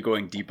wouldn't really be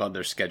going deep on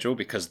their schedule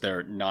because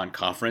they're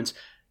non-conference.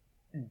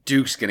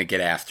 Duke's going to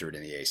get after it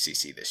in the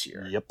ACC this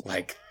year. Yep.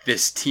 Like,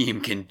 this team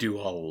can do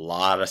a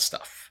lot of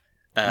stuff.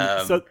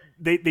 So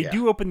they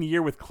do open the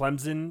year with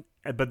Clemson,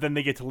 but then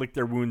they get to lick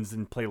their wounds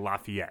and play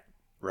Lafayette.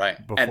 Right.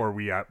 Before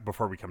we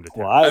come to town.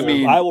 Well,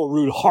 I will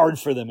root hard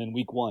for them in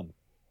week 1.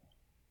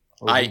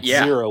 Or week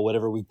 0,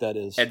 whatever week that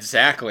is.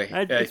 Exactly.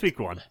 It's week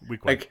 1.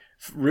 Like,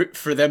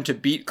 for them to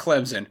beat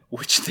Clemson,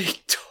 which they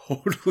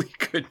totally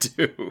could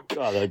do.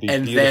 God, that'd be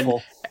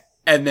beautiful.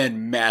 and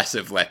then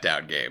massive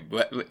letdown game.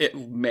 It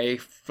may,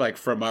 like,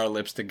 from our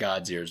lips to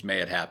God's ears, may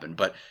it happen.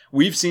 But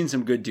we've seen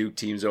some good Duke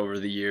teams over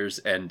the years,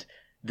 and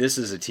this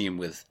is a team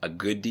with a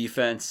good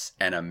defense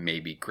and a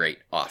maybe great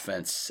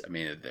offense. I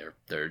mean,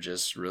 they're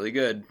just really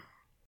good.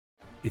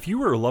 If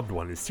you or a loved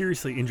one is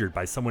seriously injured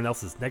by someone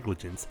else's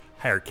negligence,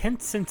 hire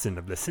Kent Simpson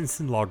of the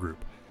Simpson Law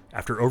Group.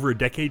 After over a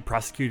decade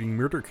prosecuting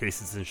murder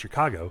cases in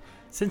Chicago,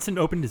 Simpson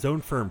opened his own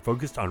firm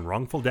focused on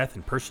wrongful death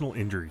and personal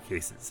injury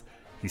cases.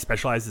 He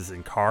specializes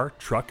in car,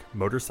 truck,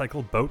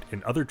 motorcycle, boat,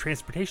 and other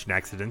transportation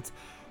accidents,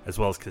 as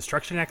well as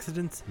construction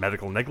accidents,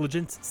 medical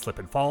negligence, slip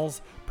and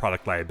falls,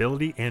 product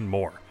liability, and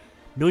more.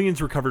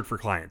 Millions recovered for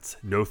clients,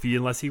 no fee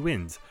unless he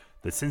wins.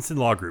 The Simpson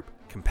Law Group,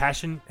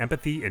 compassion,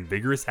 empathy, and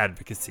vigorous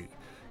advocacy.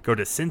 Go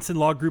to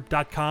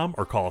simpsonlawgroup.com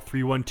or call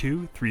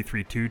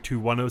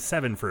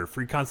 312-332-2107 for a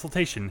free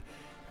consultation,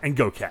 and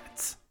go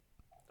Cats.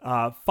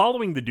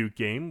 Following the Duke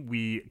game,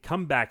 we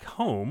come back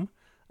home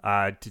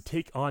to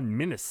take on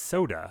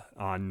Minnesota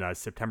on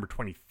September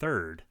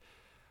 23rd.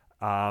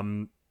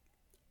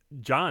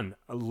 John,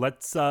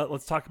 let's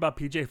talk about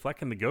PJ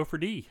Fleck and the Gopher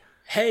D.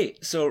 Hey,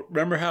 so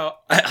remember how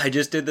I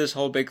just did this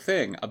whole big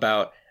thing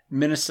about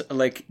Minnesota,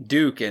 like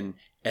Duke, and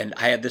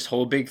I had this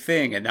whole big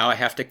thing, and now I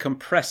have to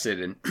compress it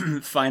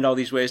and find all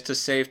these ways to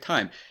save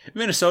time.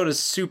 Minnesota's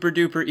super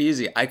duper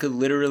easy. I could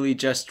literally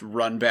just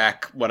run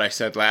back what I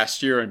said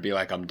last year and be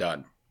like, I'm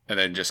done, and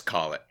then just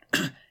call it.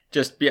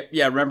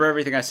 Remember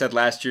everything I said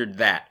last year?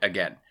 That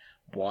again.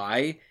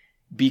 Why?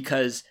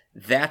 Because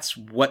that's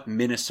what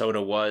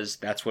Minnesota was.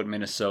 That's what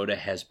Minnesota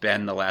has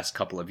been the last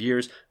couple of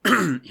years.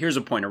 Here's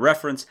a point of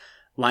reference.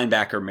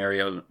 Linebacker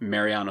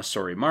Mariano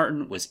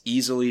Sori-Martin was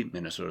easily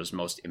Minnesota's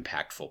most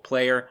impactful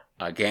player,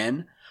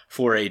 again,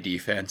 for a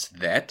defense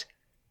that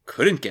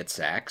couldn't get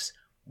sacks,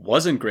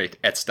 wasn't great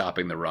at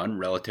stopping the run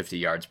relative to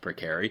yards per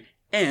carry,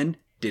 and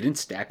didn't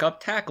stack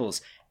up tackles.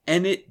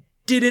 And it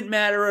didn't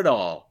matter at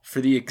all for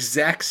the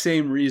exact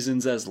same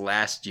reasons as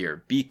last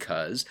year,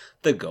 because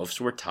the Gophers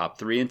were top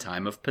 3 in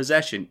time of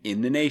possession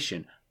in the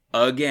nation.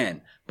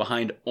 Again,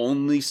 behind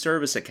only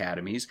service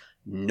academies.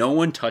 No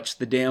one touched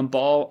the damn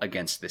ball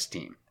against this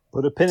team.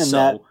 Put a pin in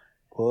that.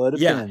 Put a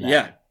pin in that.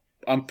 Yeah,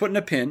 I'm putting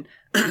a pin.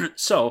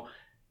 So,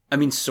 I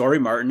mean,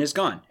 Sori-Martin is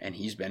gone, and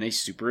he's been a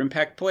super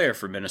impact player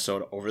for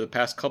Minnesota over the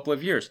past couple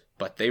of years,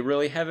 but they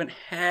really haven't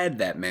had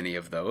that many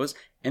of those,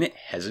 and it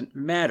hasn't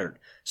mattered.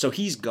 So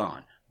he's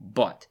gone,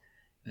 but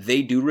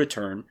they do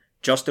return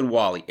Justin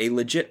Wally, a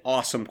legit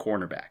awesome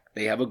cornerback.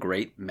 They have a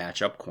great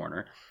matchup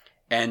corner,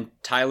 and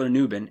Tyler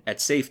Nubin at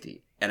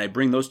safety. And I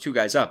bring those two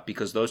guys up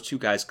because those two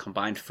guys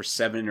combined for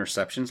 7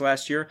 interceptions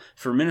last year.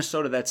 For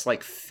Minnesota, that's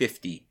like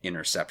 50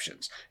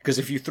 interceptions. Because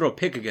if you throw a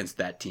pick against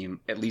that team,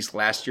 at least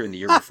last year and the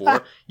year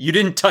before, you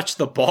didn't touch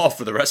the ball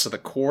for the rest of the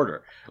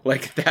quarter.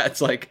 Like, that's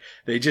like,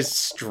 they just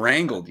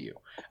strangled you.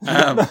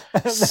 A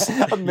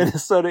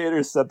Minnesota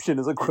interception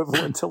is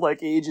equivalent to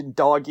like age in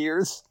dog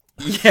years.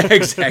 Yeah,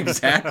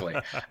 exactly.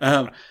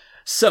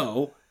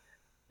 So,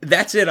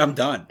 that's it. I'm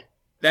done.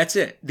 That's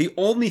it. The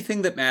only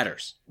thing that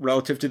matters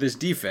relative to this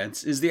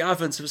defense is the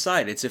offensive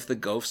side. It's if the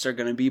Gophers are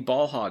going to be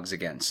ball hogs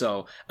again.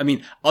 So, I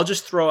mean, I'll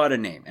just throw out a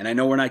name. And I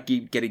know we're not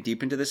getting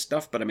deep into this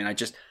stuff, but I mean,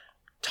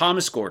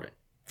 Thomas Gordon.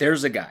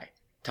 There's a guy.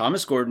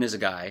 Thomas Gordon is a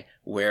guy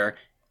where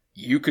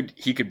he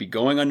could be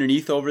going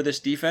underneath over this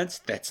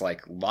defense that's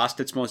like lost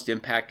its most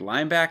impact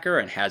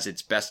linebacker and has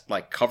its best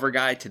like cover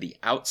guy to the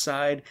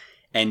outside.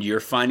 And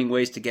you're finding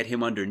ways to get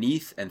him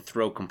underneath and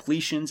throw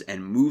completions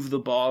and move the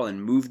ball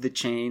and move the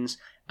chains.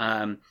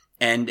 And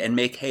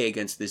make hay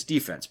against this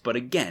defense. But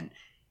again,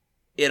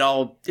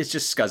 it's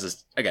just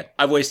Scuz's. Again,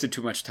 I've wasted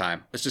too much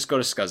time. Let's just go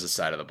to Scuz's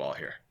side of the ball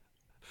here.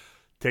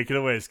 Take it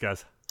away,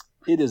 Scuz.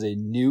 It is a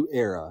new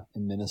era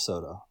in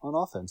Minnesota on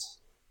offense.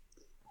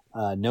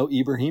 No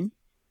Ibrahim,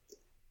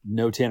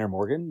 no Tanner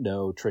Morgan,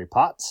 no Trey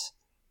Potts,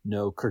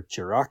 no Kirk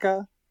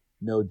Chiraka,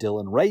 no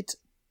Dylan Wright,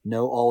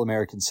 no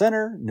All-American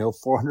center, no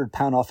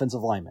 400-pound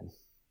offensive lineman.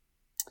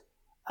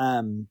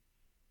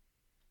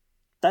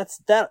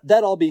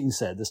 That all being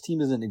said, this team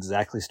isn't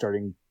exactly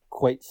starting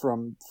quite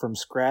from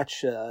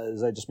scratch,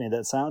 as I just made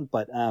that sound.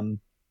 But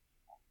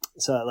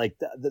so like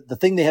the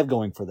thing they have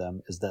going for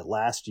them is that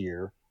last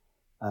year,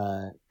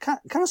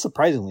 kind of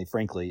surprisingly,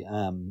 frankly,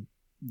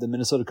 the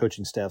Minnesota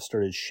coaching staff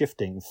started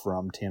shifting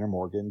from Tanner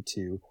Morgan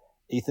to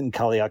Ethan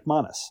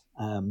Kaliakmanis.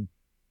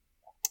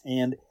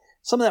 And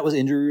some of that was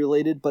injury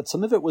related, but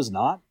some of it was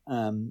not.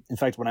 In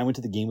fact, when I went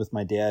to the game with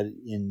my dad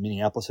in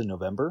Minneapolis in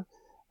November,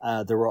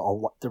 there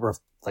were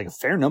like a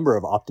fair number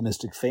of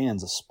optimistic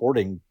fans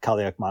sporting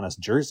Kaliakmanis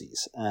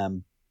jerseys,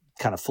 kind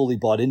of fully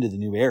bought into the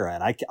new era.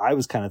 And I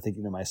was kind of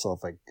thinking to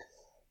myself, like,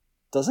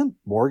 doesn't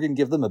Morgan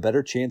give them a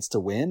better chance to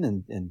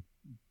win?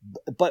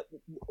 But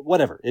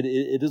whatever,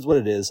 it is what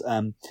it is.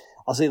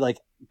 I'll say like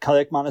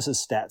Kaliakmanis'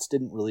 stats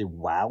didn't really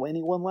wow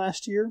anyone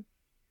last year.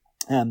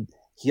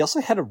 He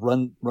also had to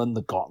run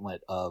the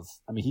gauntlet of,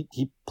 I mean,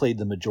 he played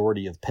the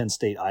majority of Penn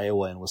State,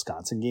 Iowa, and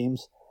Wisconsin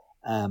games.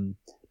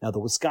 Now, the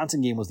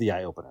Wisconsin game was the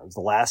eye-opener. It was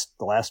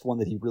the last one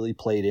that he really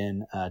played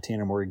in.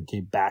 Tanner Morgan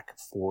came back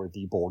for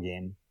the bowl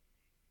game.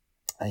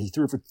 He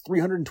threw for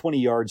 320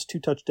 yards, 2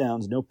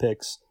 touchdowns, no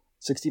picks.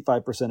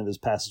 65% of his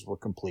passes were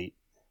complete.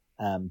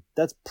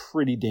 That's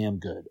pretty damn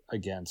good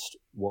against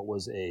what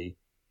was a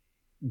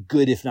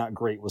good, if not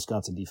great,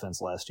 Wisconsin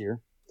defense last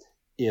year.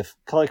 If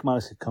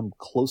Kaliakmanis could come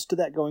close to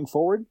that going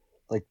forward,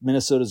 like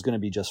Minnesota's going to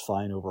be just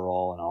fine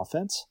overall in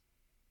offense.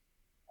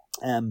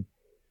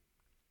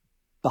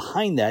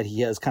 Behind that,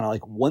 he has kind of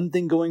like one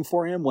thing going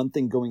for him, one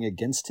thing going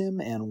against him,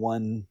 and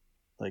one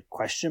like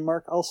question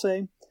mark, I'll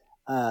say.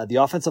 The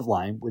offensive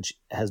line, which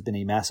has been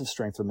a massive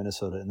strength for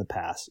Minnesota in the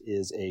past,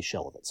 is a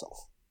shell of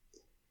itself.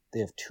 They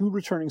have 2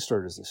 returning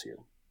starters this year,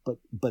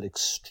 but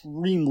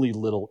extremely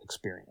little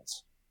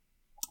experience.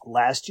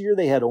 Last year,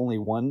 they had only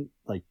one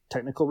like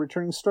technical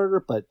returning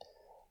starter, but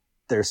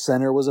their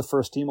center was a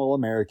first-team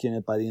All-American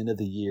by the end of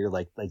the year.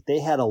 Like they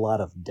had a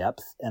lot of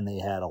depth and they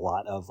had a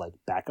lot of like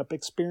backup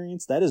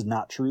experience. That is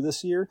not true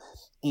this year.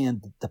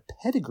 And the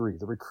pedigree,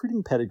 the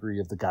recruiting pedigree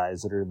of the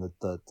guys that are in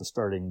the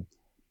starting,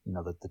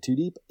 the 2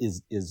 deep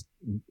is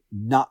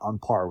not on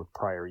par with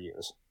prior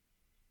years.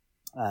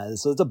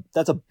 So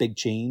that's a big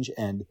change,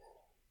 and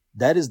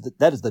that is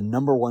the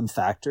number one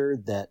factor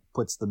that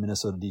puts the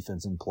Minnesota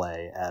defense in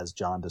play, as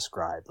John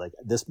described. Like,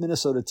 this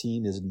Minnesota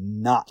team is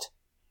not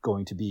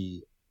going to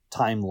be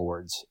Time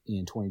Lords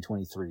in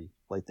 2023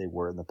 like they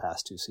were in the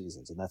past 2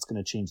 seasons, and that's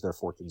going to change their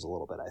fortunes a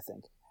little bit, I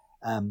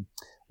think.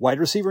 Wide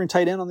receiver and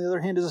tight end, on the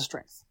other hand, is a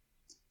strength.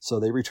 So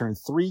they returned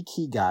 3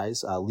 key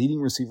guys, leading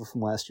receiver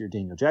from last year,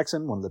 Daniel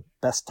Jackson, one of the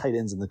best tight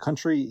ends in the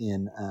country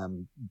in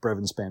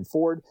Brevin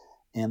Spanford,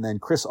 and then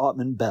Chris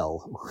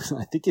Autman-Bell,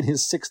 I think in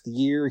his 6th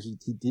year. He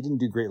didn't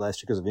do great last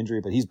year because of injury,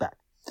 but he's back.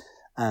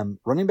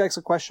 Running back's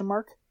a question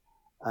mark.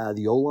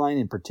 The O-line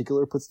in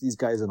particular puts these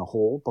guys in a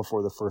hole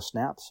before the first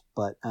snaps,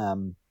 but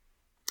and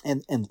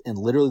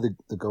literally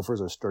the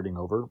Gophers are starting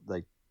over.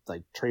 Like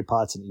Trey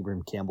Potts and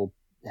Ibrahim Campbell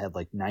had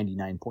like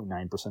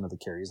 99.9% of the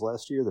carries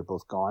last year. They're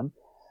both gone.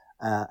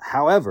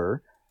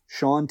 However,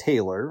 Sean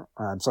Tyler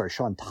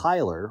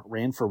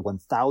ran for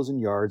 1,000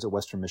 yards at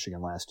Western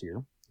Michigan last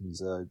year.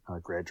 He's a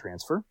grad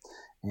transfer.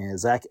 And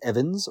Zach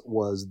Evans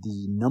was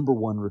the number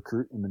 1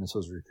 recruit in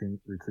Minnesota's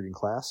recruiting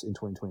class in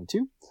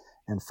 2022.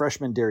 And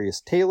freshman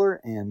Darius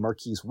Taylor and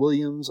Marquise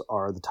Williams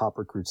are the top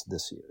recruits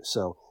this year.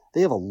 So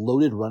they have a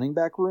loaded running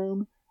back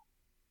room,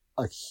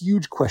 a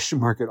huge question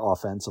mark at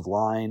offensive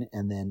line,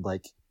 and then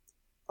like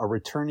a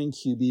returning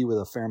QB with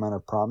a fair amount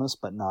of promise,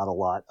 but not a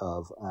lot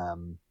of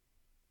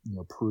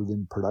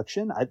proven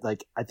production. I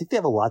think they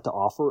have a lot to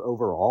offer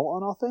overall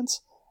on offense,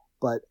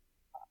 but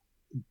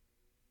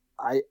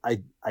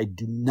I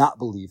do not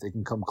believe they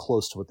can come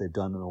close to what they've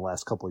done in the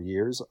last couple of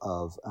years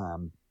of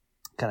kind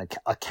of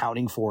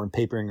accounting for and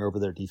papering over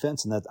their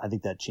defense, and that I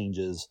think that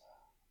changes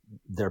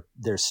their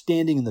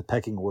standing in the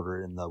pecking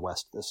order in the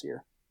West this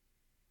year.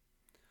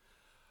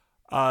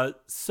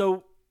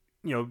 So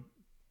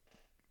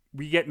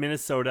we get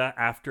Minnesota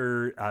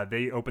after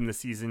they open the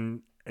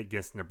season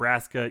against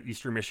Nebraska,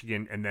 Eastern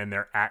Michigan, and then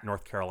they're at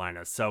North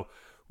Carolina. So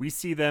we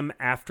see them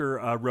after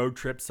a road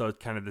trip. So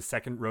it's kind of the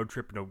second road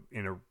trip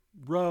in a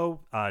row.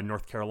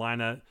 North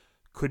Carolina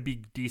could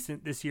be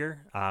decent this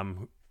year.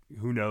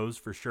 Who knows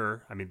for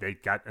sure? I mean, they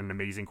got an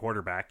amazing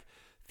quarterback.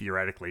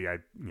 Theoretically, I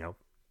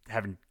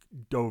haven't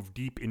dove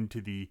deep into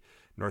the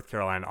North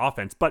Carolina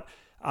offense, but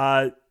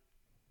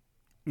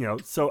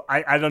so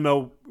I don't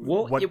know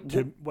what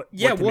to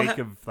make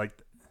of like.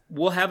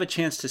 We'll have a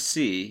chance to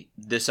see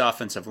this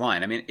offensive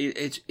line. I mean,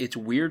 it's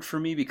weird for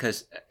me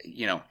because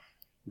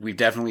we've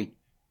definitely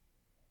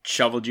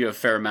shoveled you a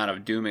fair amount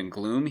of doom and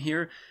gloom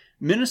here.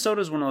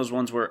 Minnesota's one of those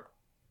ones where,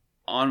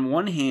 on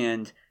one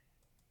hand,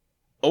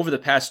 over the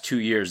past 2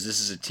 years, this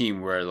is a team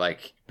where,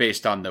 like,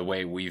 based on the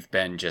way we've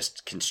been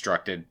just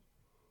constructed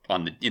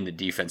in the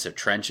defensive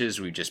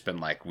trenches, we've just been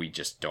like, we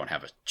just don't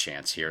have a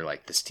chance here.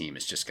 Like, this team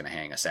is just going to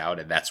hang us out,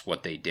 and that's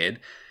what they did.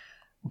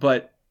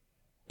 But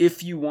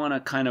if you want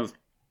to kind of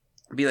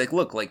be like,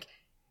 look, like,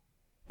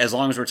 as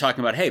long as we're talking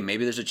about, hey,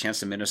 maybe there's a chance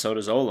that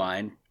Minnesota's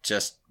O-line,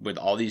 just with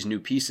all these new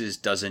pieces,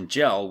 doesn't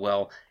gel.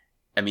 Well,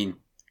 I mean,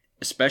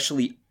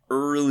 especially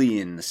early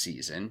in the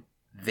season,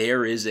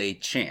 there is a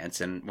chance,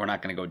 and we're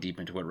not going to go deep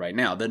into it right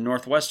now, that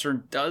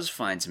Northwestern does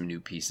find some new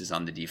pieces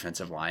on the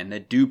defensive line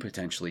that do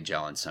potentially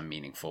gel in some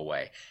meaningful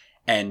way.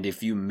 And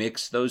if you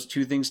mix those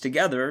 2 things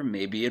together,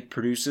 maybe it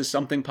produces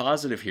something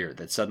positive here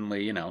that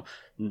suddenly,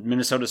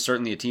 Minnesota's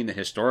certainly a team that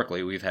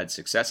historically we've had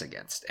success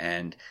against.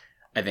 And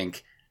I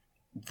think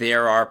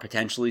there are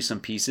potentially some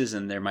pieces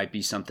and there might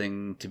be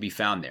something to be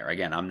found there.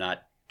 Again, I'm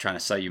not trying to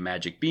sell you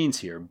magic beans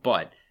here,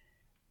 but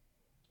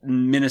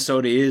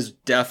Minnesota is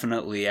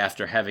definitely,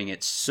 after having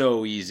it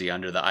so easy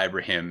under the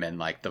Ibrahim and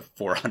like the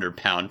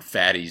 400-pound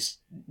fatties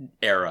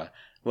era,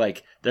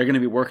 like they're going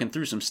to be working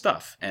through some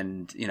stuff,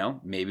 and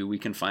maybe we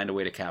can find a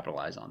way to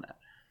capitalize on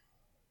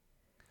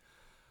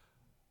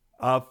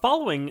that.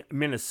 Following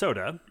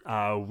Minnesota,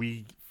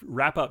 we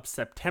wrap up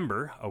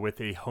September with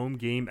a home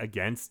game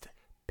against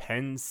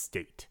Penn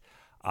State.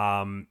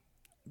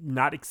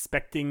 Not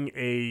expecting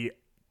a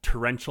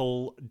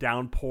torrential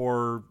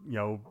downpour,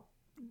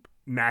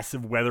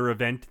 massive weather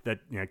event that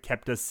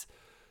kept us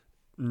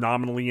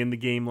nominally in the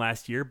game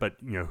last year, but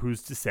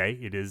who's to say?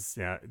 It is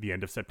the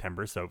end of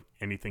September, so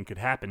anything could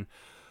happen.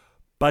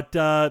 But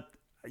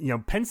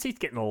Penn State's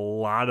getting a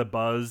lot of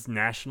buzz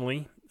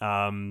nationally.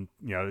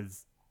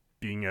 As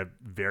being a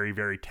very,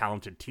 very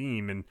talented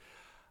team, and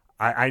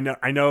I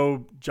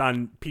know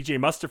John PJ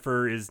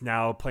Mustipher is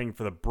now playing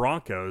for the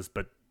Broncos,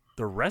 but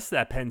the rest of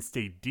that Penn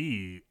State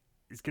D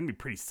is going to be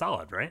pretty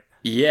solid, right?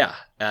 Yeah,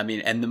 I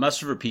mean, and the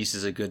Mustipher piece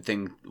is a good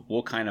thing.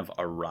 We'll kind of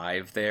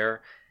arrive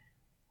there.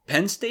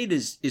 Penn State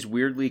is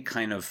weirdly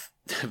kind of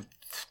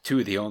two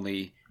of the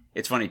only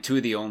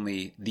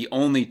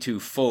two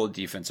full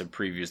defensive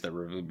previews that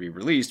will be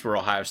released were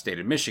Ohio State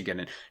and Michigan.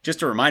 And just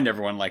to remind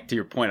everyone, like to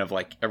your point of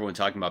like everyone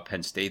talking about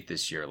Penn State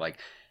this year, like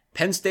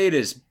Penn State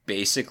is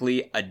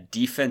basically a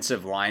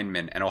defensive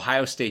lineman, an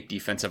Ohio State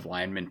defensive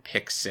lineman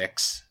pick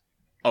 6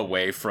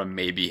 away from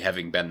maybe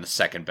having been the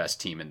second best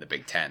team in the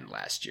Big Ten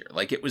last year.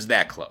 Like it was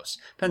that close.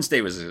 Penn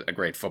State was a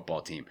great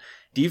football team.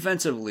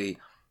 Defensively,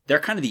 they're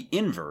kind of the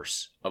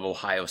inverse of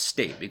Ohio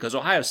State because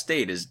Ohio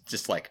State is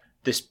just like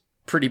this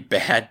pretty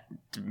bad,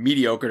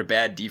 mediocre to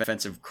bad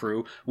defensive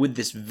crew with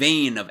this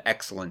vein of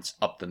excellence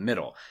up the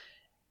middle.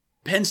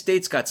 Penn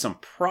State's got some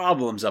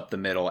problems up the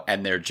middle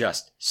and they're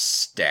just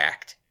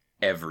stacked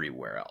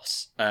everywhere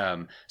else.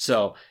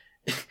 So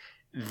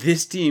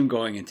this team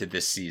going into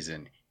this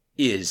season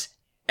is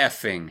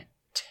effing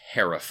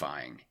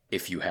terrifying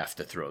if you have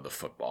to throw the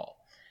football.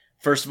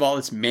 First of all,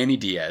 it's Manny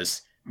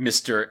Diaz,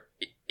 Mr.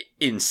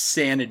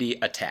 Insanity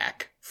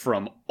Attack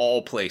from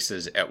all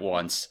places at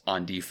once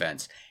on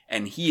defense.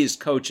 And he is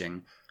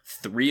coaching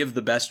 3 of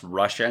the best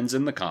rush ends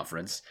in the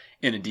conference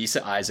in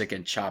Adisa Isaac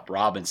and Chop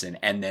Robinson,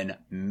 and then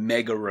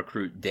mega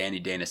recruit Danny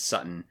Dana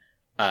Sutton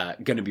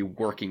going to be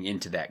working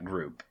into that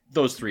group.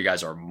 Those 3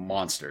 guys are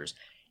monsters.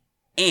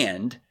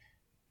 And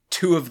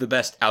 2 of the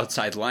best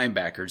outside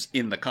linebackers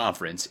in the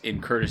conference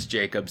in Curtis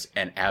Jacobs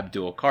and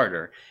Abdul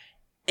Carter,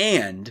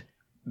 and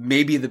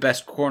maybe the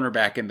best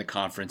cornerback in the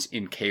conference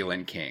in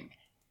Kalen King.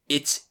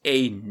 It's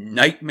a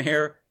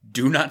nightmare.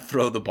 Do not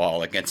throw the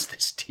ball against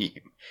this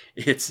team.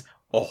 It's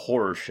a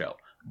horror show.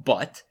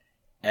 But,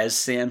 as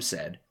Sam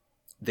said,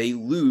 they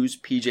lose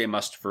PJ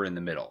Mustipher in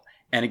the middle.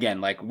 And again,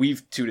 like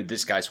we've tooted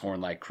this guy's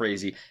horn like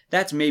crazy.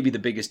 That's maybe the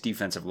biggest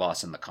defensive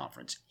loss in the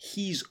conference.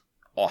 He's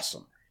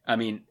awesome. I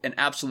mean, an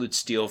absolute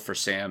steal for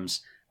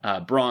Sam's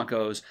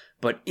Broncos.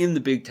 But in the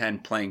Big Ten,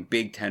 playing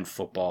Big Ten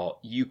football,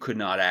 you could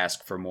not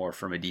ask for more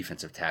from a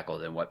defensive tackle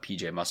than what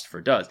PJ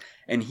Mustipher does.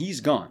 And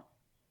he's gone.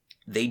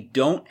 They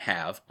don't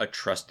have a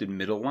trusted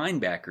middle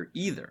linebacker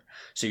either.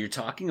 So you're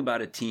talking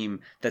about a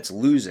team that's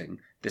losing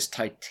this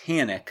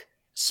titanic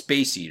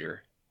space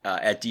eater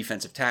at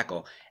defensive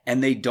tackle,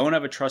 and they don't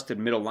have a trusted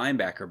middle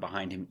linebacker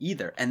behind him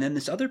either. And then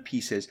this other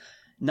piece is,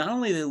 not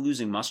only are they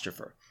losing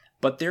Mustipher,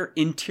 but their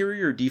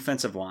interior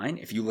defensive line,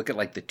 if you look at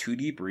like the 2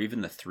 deep or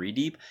even the 3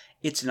 deep,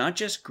 it's not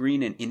just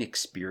green and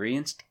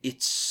inexperienced,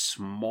 it's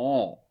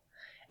small.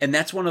 And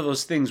that's one of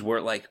those things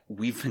where like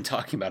we've been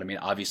talking about, I mean,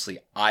 obviously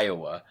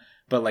Iowa,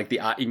 but like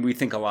we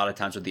think a lot of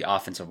times with the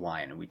offensive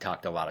line, and we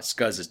talked a lot of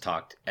Scuzz has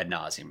talked ad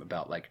nauseum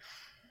about like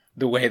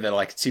the way that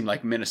like it seemed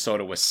like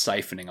Minnesota was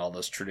siphoning all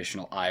those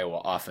traditional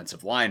Iowa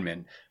offensive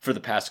linemen for the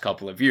past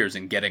couple of years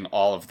and getting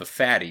all of the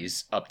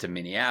fatties up to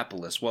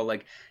Minneapolis. Well,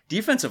 like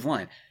defensive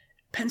line,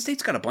 Penn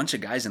State's got a bunch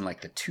of guys in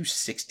like the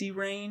 260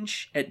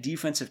 range at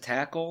defensive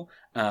tackle.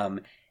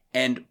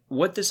 And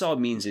what this all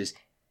means is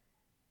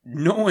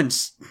no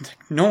one's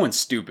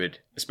stupid,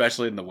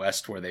 especially in the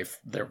West where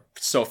they're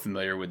so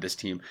familiar with this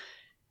team.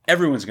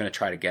 Everyone's going to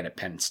try to get at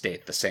Penn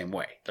State the same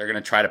way. They're going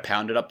to try to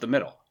pound it up the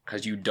middle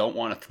because you don't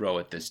want to throw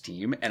at this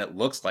team. And it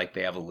looks like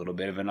they have a little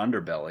bit of an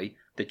underbelly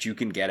that you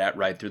can get at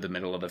right through the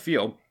middle of the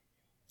field.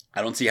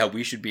 I don't see how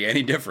we should be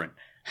any different.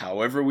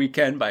 However we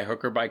can, by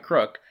hook or by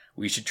crook,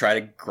 we should try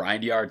to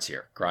grind yards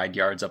here. Grind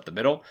yards up the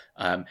middle.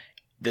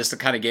 This is the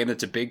kind of game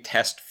that's a big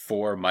test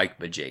for Mike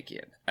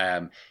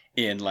Bajakian.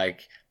 In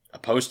like a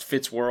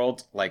post-Fitz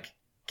world, like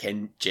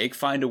can Jake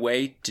find a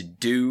way to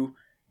do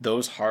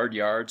those hard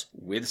yards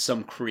with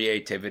some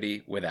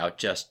creativity without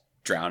just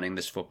drowning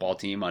this football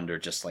team under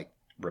just like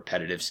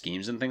repetitive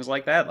schemes and things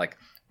like that? Like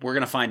we're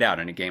going to find out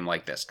in a game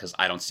like this because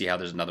I don't see how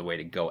there's another way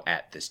to go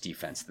at this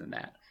defense than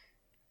that.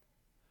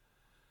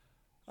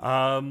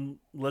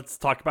 Let's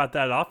talk about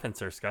that offense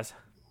there, guys.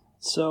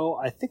 So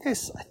I think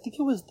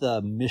it was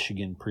the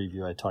Michigan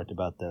preview I talked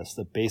about this,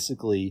 that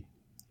basically,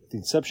 with the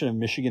exception of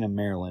Michigan and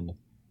Maryland,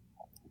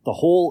 the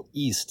whole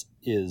East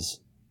is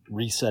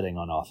resetting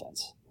on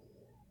offense.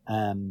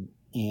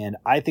 And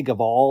I think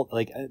of all,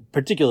 like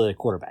particularly a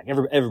quarterback,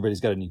 everybody's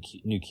got a new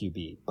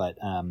QB, but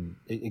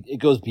it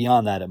goes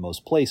beyond that at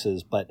most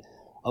places. But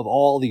of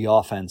all the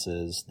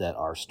offenses that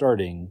are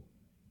starting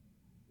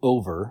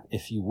over,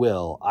 if you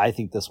will, I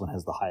think this one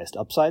has the highest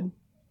upside.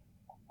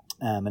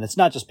 And it's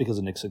not just because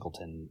of Nick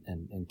Singleton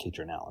and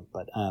Katrin Allen,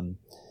 but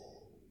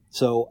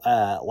so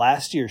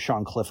last year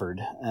Sean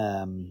Clifford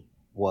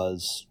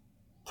was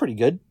pretty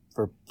good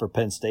for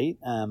Penn State,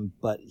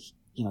 but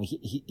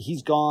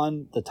he's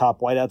gone. The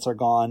top wideouts are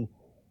gone,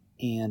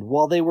 And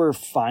while they were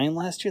fine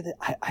last year,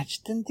 I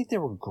just didn't think they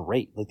were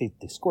great. Like they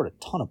scored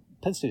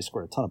Penn State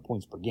scored a ton of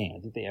points per game. I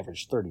think they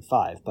averaged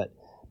 35, but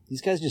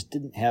these guys just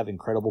didn't have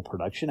incredible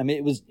production. I mean,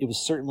 it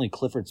was certainly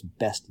Clifford's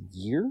best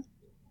year,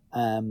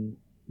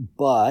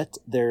 but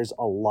there's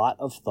a lot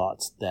of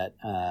thoughts that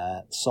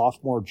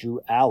sophomore Drew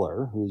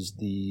Aller, who's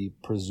the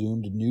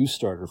presumed new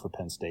starter for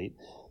Penn State,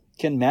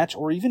 can match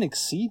or even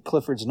exceed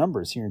Clifford's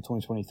numbers here in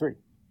 2023.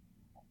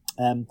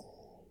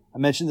 I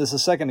mentioned this a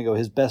second ago.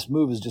 His best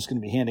move is just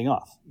going to be handing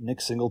off.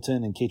 Nick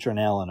Singleton and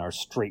Katron Allen are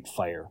straight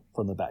fire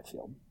from the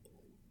backfield.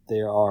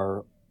 They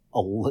are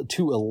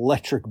two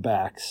electric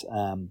backs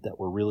that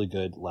were really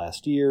good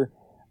last year.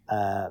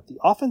 The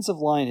offensive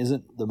line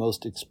isn't the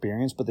most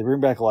experienced, but they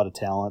bring back a lot of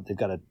talent. They've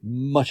got a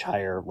much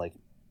higher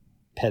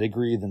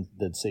pedigree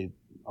than say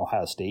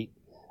Ohio State,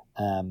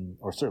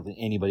 or certainly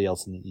anybody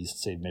else in the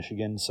East, say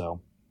Michigan.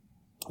 So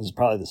this is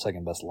probably the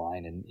second best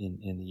line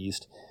in the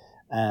East.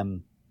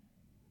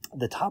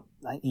 The top,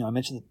 I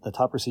mentioned the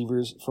top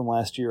receivers from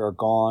last year are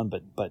gone,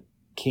 but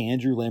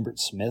Andrew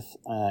Lambert-Smith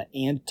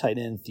and tight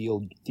end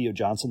Theo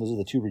Johnson, those are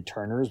the two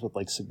returners with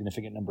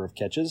significant number of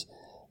catches.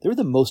 They were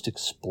the most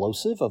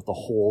explosive of the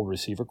whole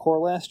receiver corps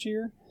last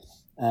year.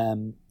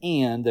 And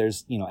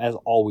there's, as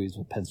always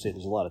with Penn State,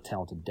 there's a lot of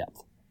talented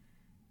depth.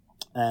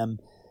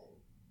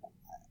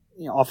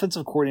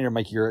 Offensive coordinator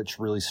Mike Yurich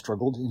really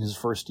struggled in his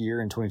first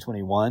year in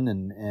 2021,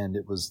 and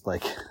it was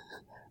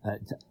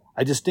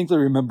I distinctly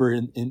remember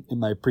in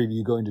my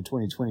preview going to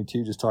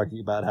 2022 just talking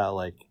about how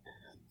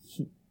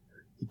he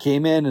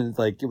came in and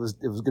it was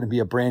going to be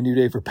a brand new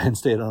day for Penn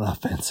State on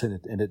offense,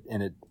 and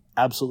it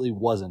absolutely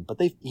wasn't.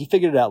 But he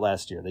figured it out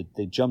last year.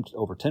 They jumped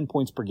over 10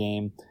 points per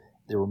game.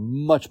 They were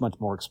much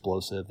more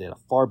explosive. They had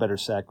a far better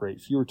sack rate,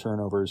 fewer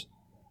turnovers.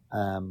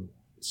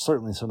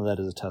 Certainly, some of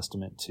that is a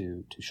testament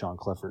to Sean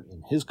Clifford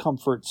and his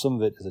comfort. Some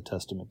of it is a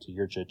testament to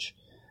Yurchich.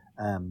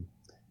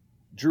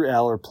 Drew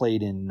Aller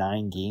played in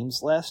 9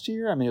 games last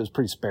year. I mean, it was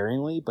pretty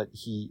sparingly, but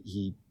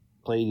he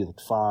played. He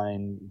looked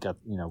fine. Got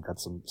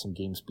some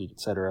game speed,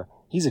 etc.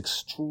 He's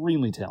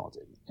extremely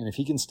talented, and if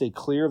he can stay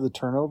clear of the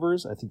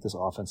turnovers, I think this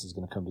offense is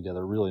going to come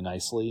together really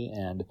nicely.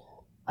 And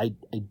I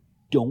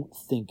don't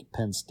think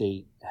Penn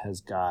State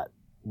has got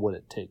what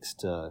it takes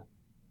to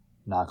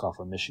knock off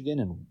of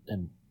Michigan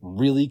and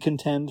really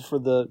contend for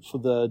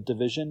the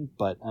division.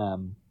 But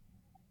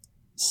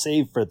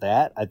save for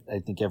that, I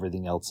think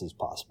everything else is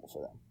possible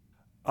for them.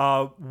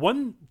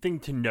 One thing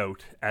to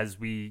note as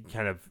we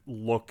kind of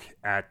look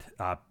at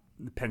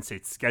Penn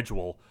State's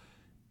schedule,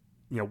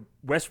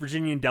 West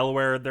Virginia and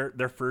Delaware,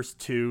 their first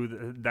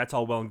two, that's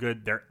all well and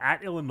good. They're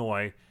at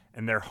Illinois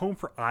and they're home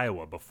for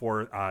Iowa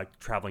before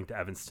traveling to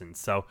Evanston.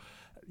 So,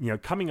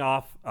 coming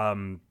off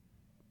an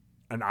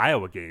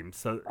Iowa game,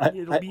 so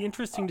it'll be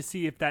interesting to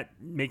see if that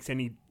makes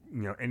any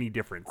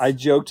difference. I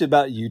joked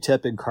about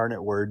UTEP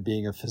Incarnate Word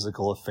being a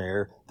physical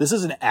affair. This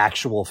is an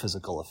actual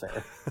physical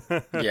affair.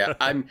 Yeah,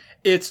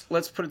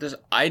 let's put it this,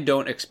 I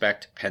don't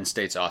expect Penn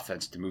State's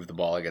offense to move the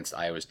ball against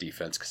Iowa's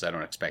defense, because I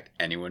don't expect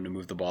anyone to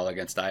move the ball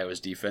against Iowa's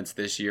defense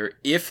this year.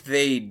 If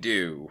they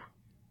do,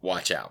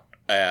 watch out.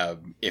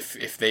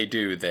 If they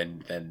do,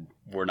 then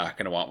we're not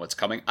going to want what's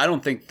coming. I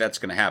don't think that's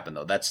going to happen,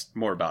 though. That's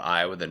more about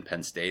Iowa than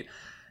Penn State.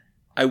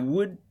 I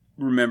would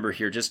remember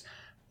here just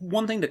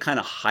one thing to kind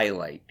of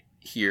highlight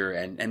here,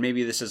 and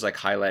maybe this is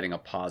highlighting a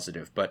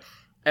positive, but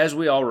as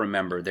we all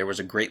remember, there was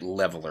a great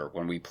leveler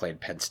when we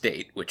played Penn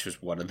State, which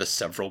was one of the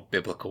several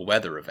biblical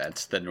weather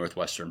events that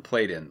Northwestern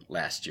played in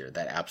last year.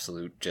 That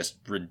absolute, just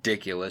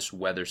ridiculous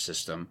weather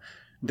system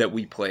that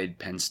we played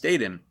Penn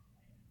State in.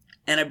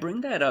 And I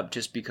bring that up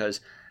just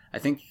because I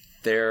think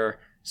they're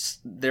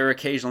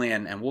occasionally,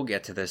 and we'll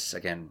get to this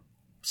again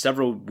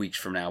several weeks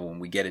from now when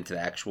we get into the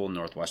actual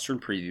Northwestern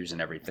previews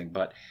and everything,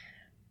 but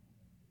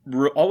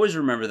always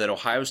remember that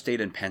Ohio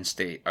State and Penn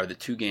State are the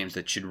two games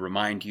that should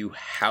remind you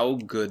how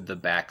good the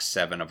back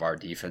seven of our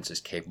defense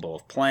is capable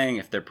of playing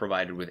if they're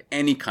provided with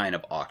any kind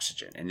of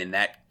oxygen. And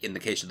in the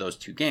case of those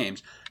two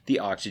games, the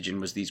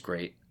oxygen was these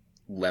great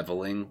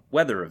leveling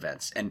weather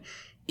events. And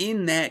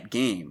in that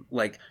game,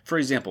 for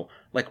example,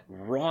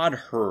 Rod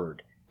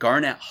Hurd,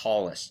 Garnett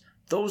Hollis,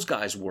 those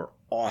guys were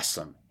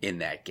awesome in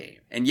that game.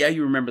 And yeah,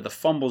 you remember the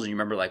fumbles and you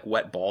remember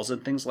wet balls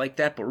and things like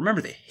that, but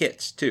remember the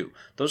hits too.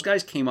 Those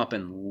guys came up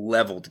and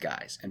leveled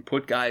guys and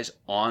put guys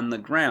on the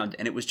ground,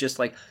 and it was just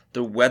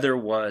the weather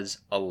was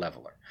a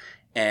leveler.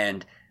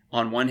 And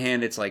on one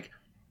hand, it's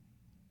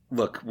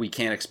look, we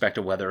can't expect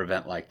a weather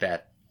event like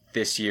that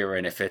this year,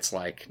 and if it's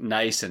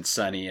nice and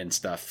sunny and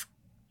stuff,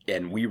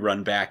 and we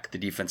run back the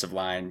defensive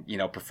line,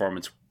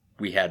 performance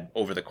we had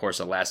over the course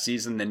of last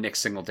season, then Nick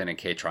Singleton and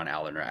Katron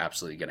Allen are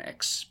absolutely going to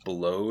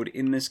explode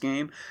in this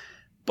game.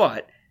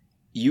 But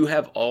you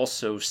have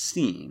also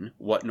seen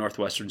what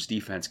Northwestern's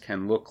defense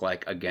can look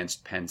like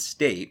against Penn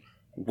State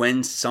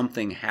when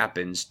something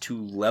happens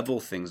to level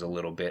things a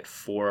little bit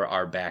for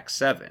our back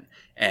seven.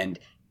 And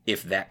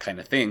if that kind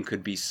of thing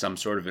could be some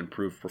sort of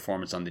improved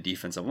performance on the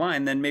defensive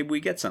line, then maybe we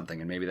get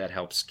something, and maybe that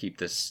helps keep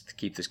this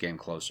game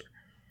closer.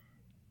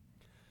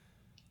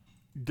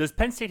 Does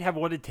Penn State have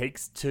what it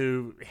takes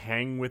to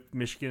hang with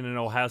Michigan and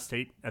Ohio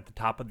State at the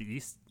top of the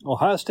East?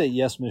 Ohio State,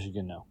 yes.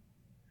 Michigan, no.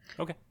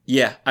 Okay.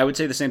 Yeah, I would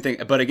say the same thing.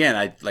 But again,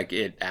 I like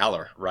it.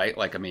 Aller, right?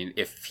 Like, I mean,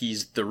 if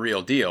he's the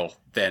real deal,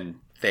 then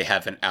they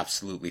have an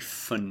absolutely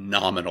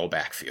phenomenal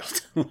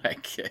backfield.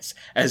 Like, it's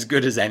as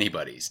good as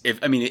anybody's.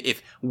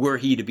 If were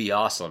he to be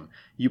awesome,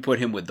 you put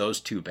him with those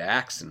two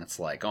backs, and it's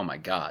like, oh my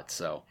god.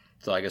 So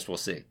I guess we'll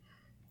see.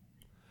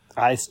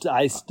 I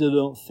still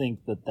don't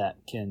think that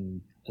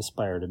can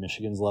aspire to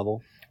Michigan's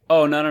level.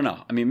 Oh,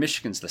 no. I mean,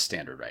 Michigan's the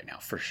standard right now,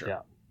 for sure. Yeah.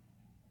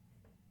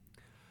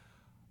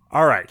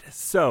 All right,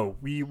 so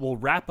we will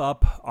wrap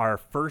up our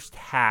first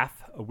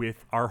half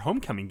with our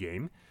homecoming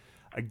game,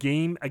 a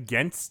game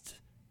against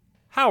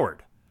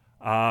Howard.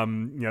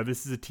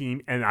 This is a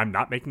team, and I'm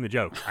not making the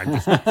joke. I'm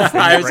just saying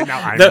it right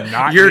now. I'm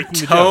not your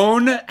making the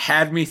tone joke.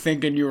 had me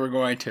thinking you were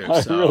going to. I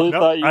So. really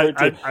thought you were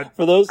too.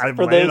 For those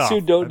who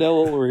off. don't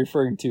know what we're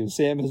referring to,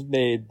 Sam has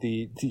made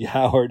the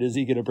Howard, is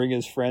he going to bring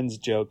his friends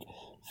joke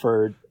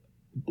for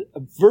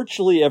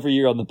virtually every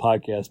year on the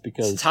podcast,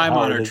 because it's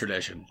time-honored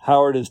tradition.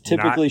 Howard has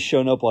typically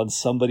shown up on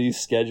somebody's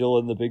schedule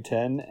in the Big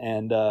Ten,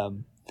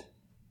 and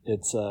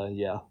it's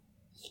yeah.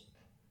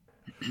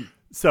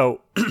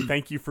 So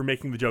thank you for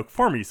making the joke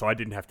for me, so I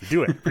didn't have to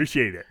do it.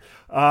 Appreciate it.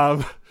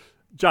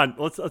 John,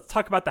 let's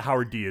talk about the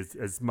Howard D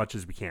as much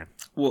as we can.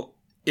 Well,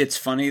 it's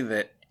funny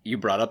that you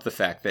brought up the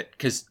fact that,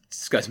 because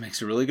Scuzz makes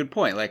a really good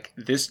point. Like,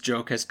 this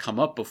joke has come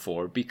up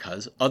before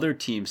because other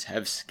teams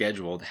have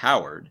scheduled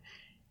Howard,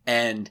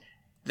 and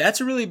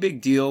that's a really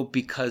big deal,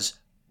 because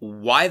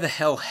why the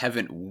hell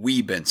haven't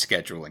we been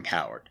scheduling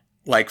Howard?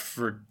 Like,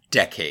 for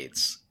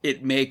decades.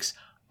 It makes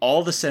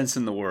all the sense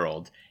in the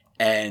world,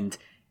 and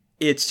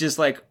it's just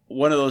like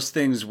one of those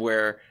things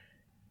where,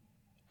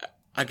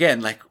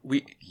 again, like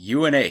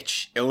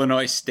UNH,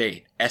 Illinois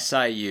State,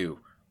 SIU,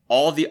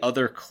 all the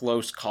other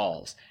close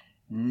calls,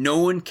 no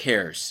one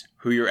cares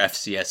who your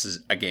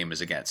FCS game is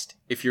against.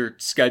 If you're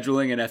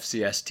scheduling an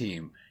FCS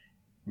team,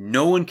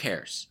 no one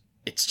cares.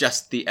 It's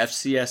just the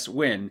FCS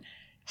win.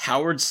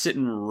 Howard's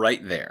sitting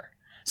right there.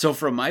 So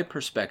from my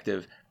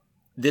perspective,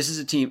 this is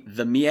a team,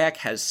 the MEAC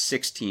has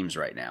 6 teams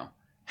right now.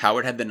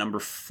 Howard had the number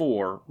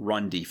 4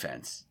 run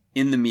defense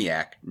in the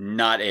MEAC,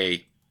 not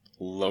a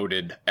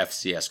loaded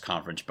FCS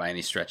conference by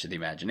any stretch of the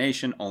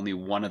imagination. Only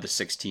one of the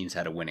 6 teams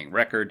had a winning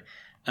record.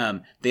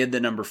 They had the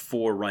number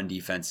 4 run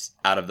defense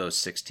out of those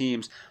 6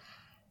 teams.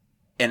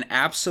 An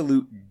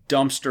absolute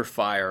dumpster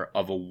fire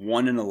of a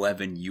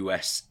 1-11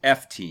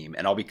 USF team,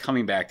 and I'll be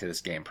coming back to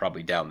this game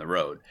probably down the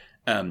road.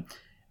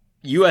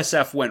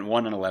 USF went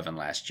 1-11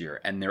 last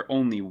year, and their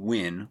only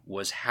win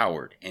was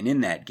Howard. And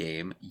in that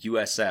game,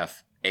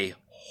 USF, a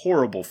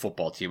horrible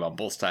football team on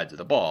both sides of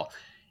the ball,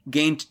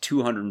 gained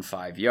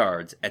 205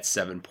 yards at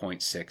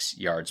 7.6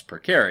 yards per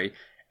carry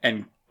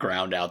and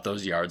ground out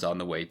those yards on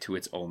the way to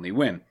its only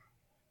win.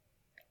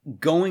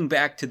 Going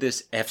back to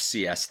this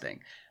FCS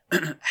thing,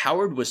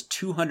 Howard was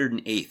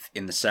 208th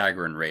in the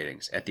Sagarin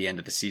ratings at the end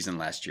of the season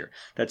last year.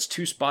 That's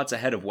 2 spots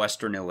ahead of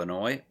Western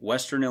Illinois.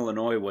 Western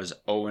Illinois was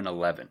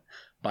 0-11.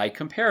 By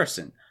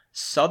comparison,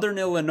 Southern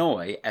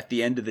Illinois at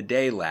the end of the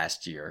day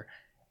last year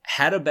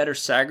had a better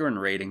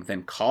Sagarin rating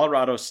than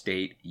Colorado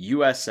State,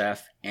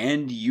 USF,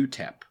 and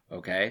UTEP,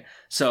 okay?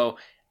 So,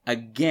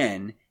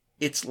 again,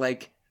 it's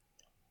like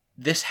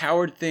this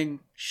Howard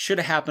thing should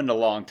have happened a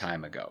long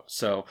time ago.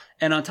 So,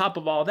 and on top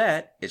of all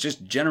that, it's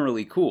just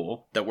generally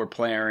cool that we're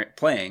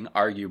playing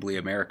arguably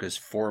America's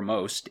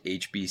foremost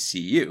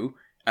HBCU,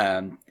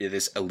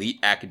 this elite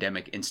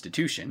academic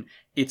institution.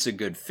 It's a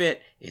good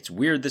fit. It's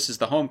weird this is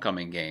the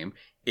homecoming game.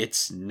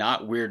 It's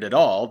not weird at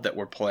all that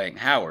we're playing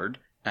Howard.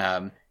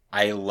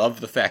 I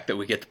love the fact that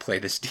we get to play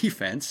this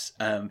defense,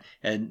 and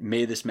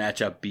may this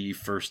matchup be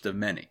first of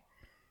many.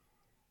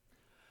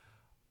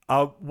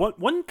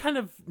 One kind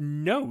of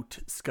note,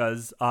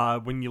 Scuzz,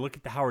 when you look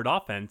at the Howard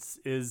offense,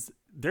 is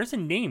there's a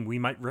name we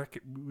might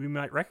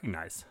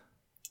recognize.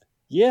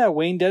 Yeah,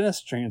 Wayne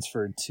Dennis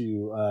transferred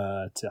to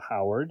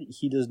Howard.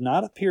 He does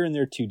not appear in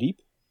there too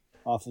deep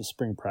off of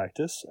spring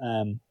practice.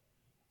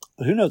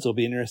 But who knows? It'll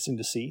be interesting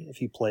to see if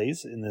he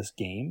plays in this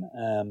game.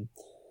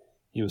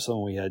 He was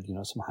someone we had,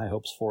 some high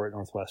hopes for at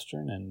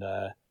Northwestern, and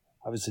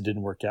obviously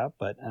didn't work out.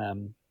 But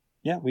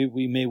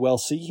we may well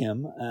see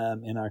him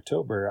in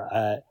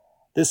October.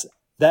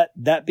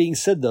 That being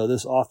said, though,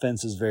 this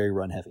offense is very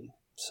run heavy.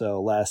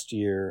 So last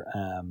year,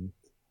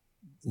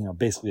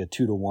 basically a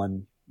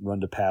 2-to-1 run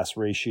to pass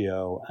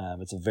ratio.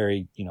 It's a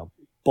very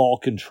ball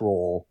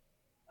control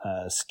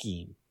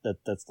scheme.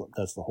 That's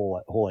the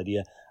whole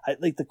idea.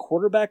 Like the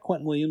quarterback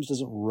Quentin Williams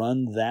doesn't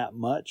run that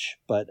much,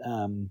 but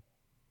and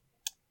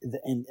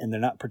they're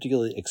not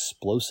particularly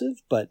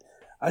explosive, but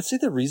I'd say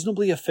they're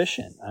reasonably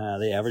efficient.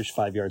 They averaged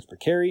 5 yards per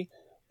carry.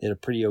 They had a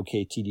pretty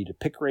okay TD to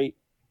pick rate.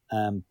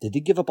 They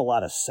did give up a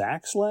lot of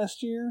sacks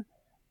last year,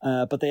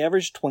 but they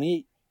averaged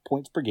 28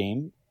 points per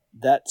game.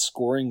 That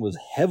scoring was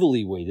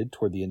heavily weighted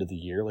toward the end of the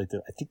year. I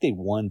think they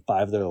won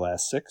 5 of their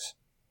last 6.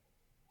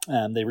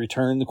 They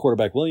returned the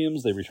quarterback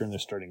Williams. They returned their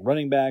starting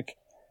running back,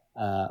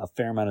 a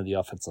fair amount of the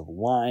offensive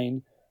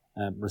line.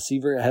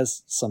 Receiver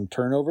has some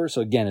turnover,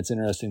 so again, it's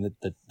interesting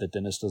that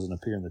Dennis doesn't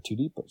appear in the 2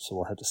 deep, so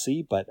we'll have to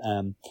see. But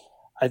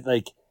I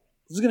like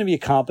this is going to be a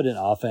competent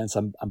offense.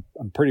 I'm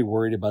pretty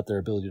worried about their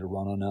ability to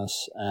run on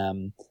us.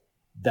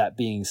 That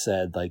being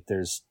said, like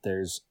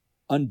there's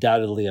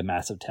undoubtedly a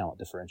massive talent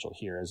differential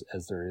here,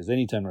 as there is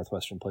anytime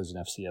Northwestern plays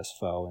an FCS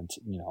foe, and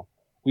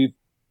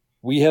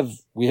we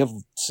have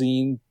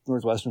seen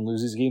Northwestern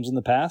lose these games in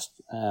the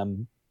past.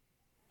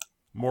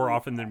 More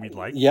often than we'd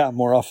like. Yeah,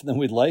 more often than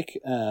we'd like.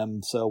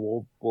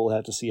 So we'll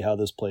have to see how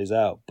this plays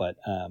out. But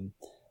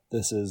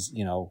this is,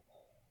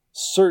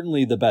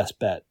 certainly the best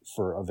bet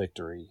for a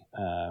victory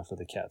for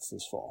the Cats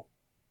this fall.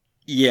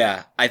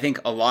 Yeah, I think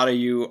a lot of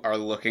you are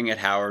looking at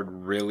Howard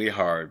really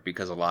hard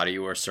because a lot of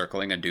you are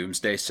circling a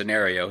doomsday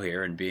scenario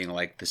here and being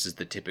like, this is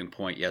the tipping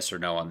point, yes or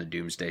no, on the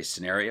doomsday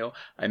scenario.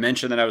 I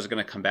mentioned that I was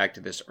going to come back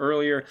to this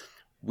earlier.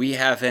 We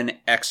have an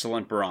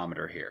excellent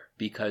barometer here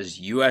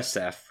because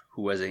USF,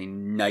 who was a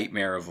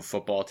nightmare of a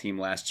football team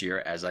last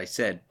year, as I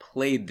said,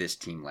 played this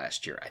team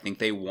last year. I think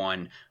they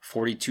won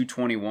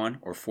 42-21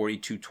 or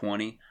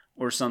 42-20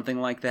 or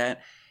something like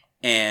that.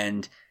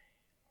 And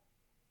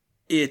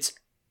it's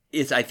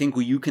I think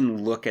you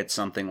can look at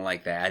something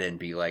like that and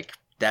be like,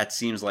 that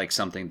seems like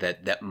something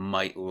that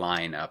might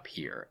line up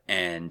here.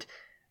 And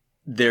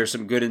there's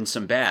some good and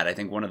some bad. I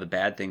think one of the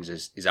bad things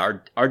is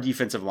our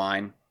defensive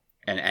line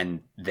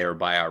and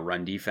thereby our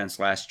run defense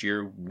last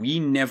year. We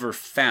never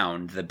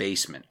found the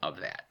basement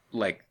of that.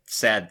 Like,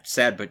 sad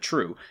but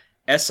true.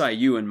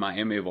 SIU and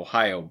Miami of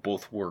Ohio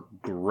both were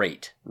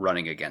great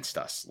running against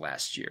us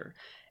last year.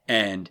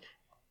 And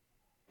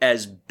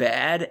as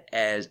bad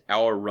as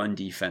our run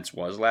defense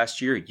was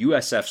last year,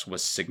 USF's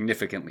was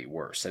significantly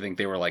worse. I think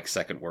they were like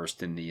second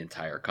worst in the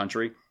entire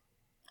country.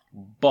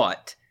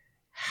 But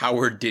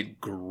Howard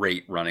did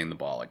great running the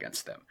ball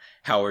against them.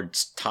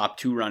 Howard's top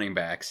 2 running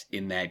backs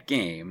in that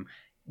game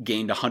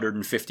gained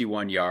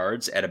 151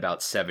 yards at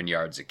about 7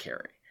 yards a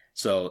carry.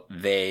 So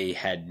they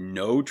had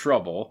no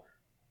trouble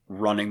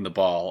running the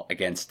ball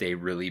against a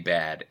really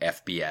bad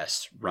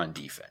FBS run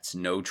defense.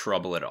 No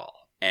trouble at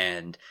all.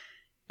 And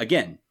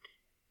again,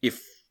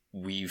 if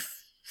we've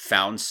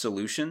found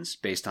solutions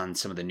based on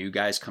some of the new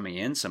guys coming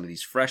in, some of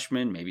these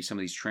freshmen, maybe some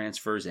of these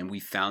transfers, and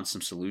we found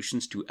some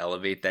solutions to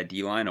elevate that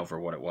D-line over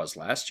what it was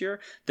last year,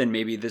 then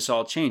maybe this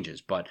all changes.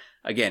 But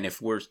again,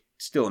 if we're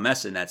still a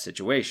mess in that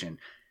situation,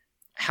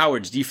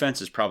 Howard's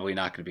defense is probably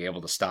not going to be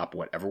able to stop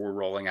whatever we're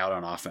rolling out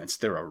on offense.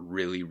 They're a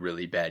really,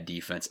 really bad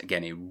defense.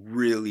 Again, a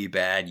really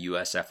bad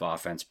USF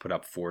offense put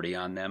up 40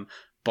 on them.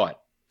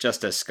 But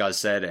just as Scuzz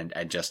said, and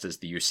just as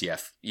the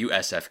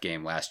USF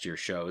game last year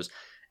shows,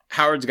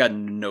 Howard's got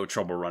no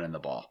trouble running the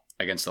ball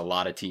against a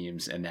lot of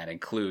teams, and that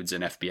includes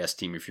an FBS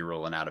team if you're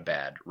rolling out a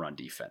bad run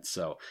defense.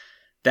 So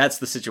that's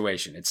the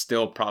situation. It's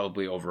still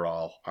probably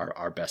overall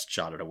our best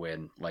shot at a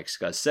win, like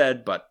Scuzz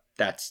said, but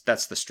that's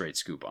the straight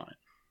scoop on it.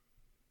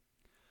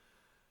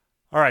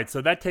 All right,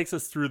 so that takes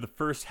us through the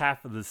first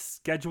half of the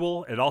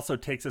schedule. It also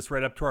takes us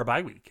right up to our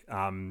bye week.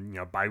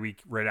 Bye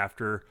week right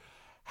after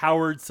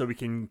Howard, so we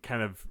can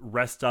kind of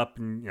rest up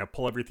and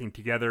pull everything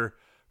together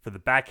for the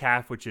back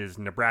half, which is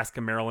Nebraska,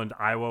 Maryland,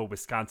 Iowa,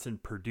 Wisconsin,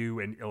 Purdue,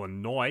 and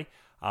Illinois.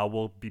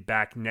 We'll be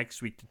back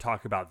next week to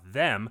talk about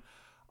them.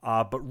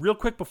 But real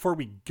quick before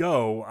we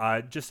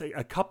go, just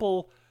a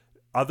couple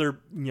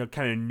other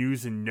kind of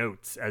news and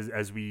notes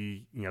as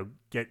we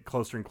get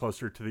closer and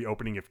closer to the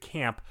opening of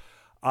camp.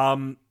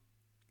 At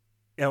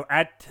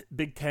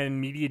Big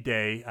Ten Media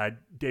Day,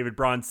 David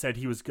Braun said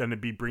he was going to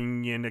be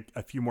bringing in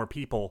a few more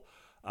people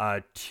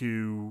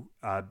to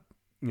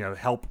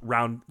help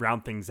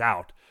round things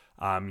out.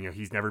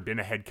 He's never been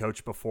a head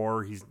coach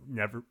before. He's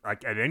never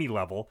at any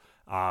level,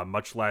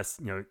 much less,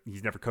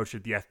 he's never coached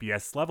at the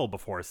FBS level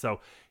before.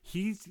 So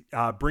he's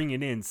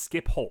bringing in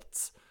Skip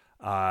Holtz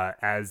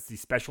as the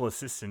special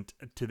assistant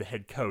to the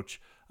head coach.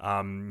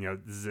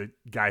 This is a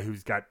guy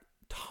who's got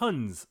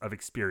tons of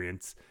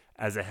experience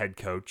as a head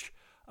coach.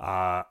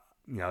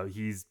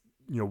 He's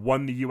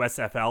won the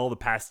USFL the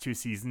past 2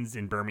 seasons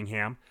in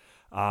Birmingham.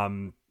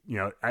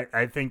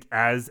 I think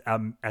as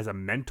a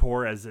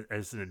mentor, as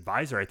an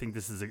advisor, I think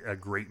this is a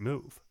great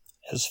move.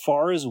 As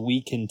far as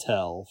we can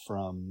tell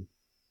from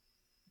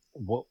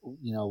what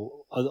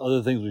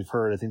other things we've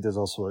heard, I think there's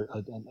also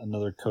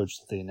another coach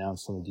that they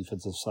announced on the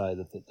defensive side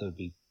that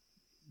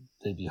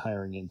they'd be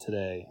hiring in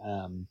today.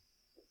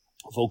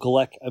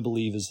 Vokalek, I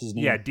believe, is his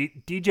name. Yeah,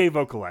 DJ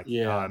Vokalek.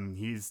 Yeah,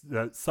 he's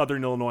the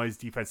Southern Illinois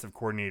defensive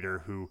coordinator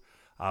who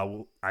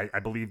I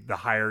believe the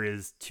hire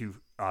is to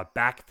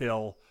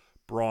backfill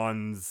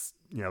Braun's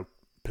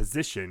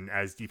position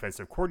as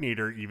defensive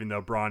coordinator, even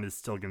though Braun is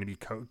still going to be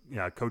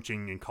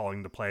coaching and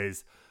calling the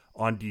plays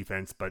on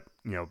defense, but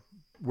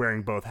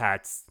wearing both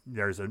hats.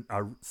 There's a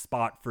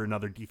spot for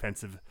another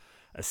defensive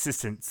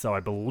assistant, so I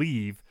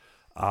believe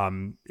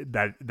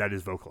that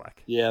is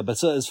Vokalek. Yeah, but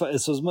so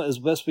as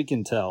best we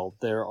can tell,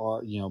 there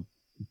are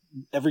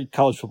every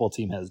college football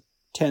team has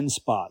 10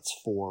 spots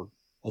for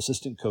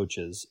assistant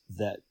coaches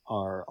that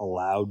are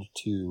allowed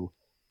to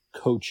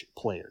coach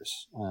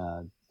players.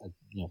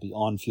 Be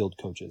on-field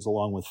coaches,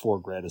 along with 4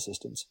 grad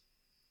assistants.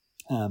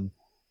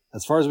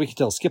 As far as we can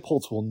tell, Skip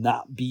Holtz will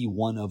not be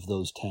one of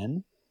those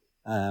 10.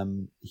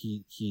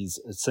 He's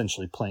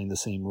essentially playing the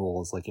same role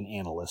as like an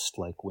analyst,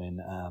 like when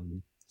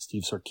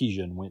Steve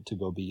Sarkisian went to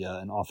go be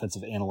an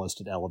offensive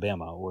analyst at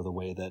Alabama, or the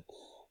way that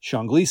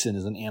Sean Gleason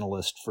is an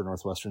analyst for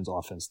Northwestern's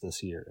offense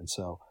this year. And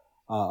so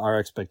our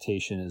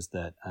expectation is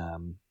that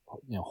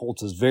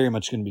Holtz is very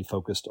much going to be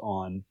focused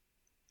on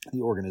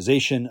the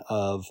organization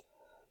of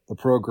the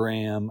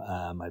program.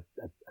 I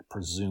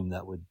presume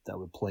that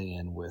would play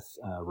in with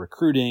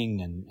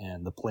recruiting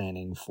and the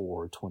planning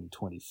for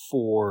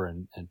 2024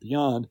 and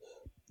beyond,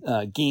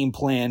 game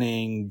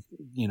planning,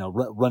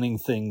 running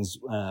things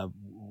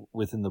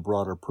within the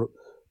broader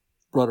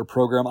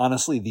program.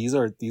 Honestly, these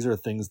are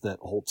things that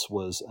Holtz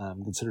was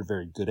considered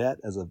very good at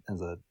as a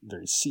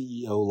very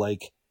CEO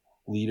like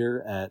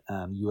leader at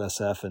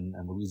USF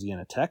and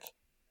Louisiana Tech.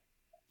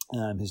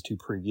 His two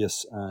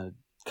previous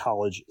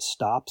college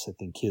stops, I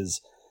think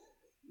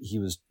he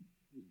was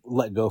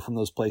let go from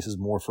those places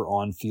more for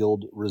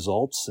on-field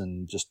results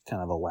and just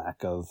kind of a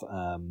lack of,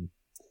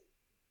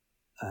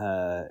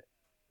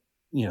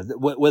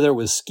 whether it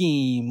was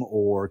scheme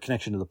or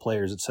connection to the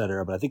players, et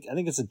cetera. But I think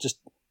it's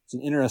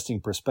an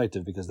interesting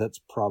perspective, because that's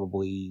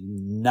probably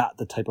not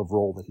the type of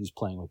role that he's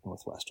playing with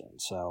Northwestern.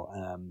 So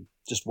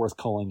just worth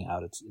calling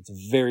out. It's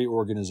very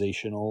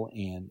organizational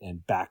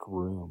and back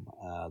room,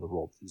 the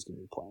role that he's going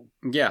to be playing.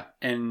 Yeah,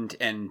 and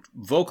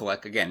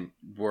Vokalek, again,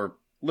 we're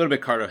a little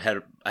bit caught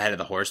ahead of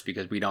the horse,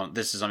 because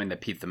this is something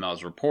that Pete Thamel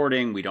is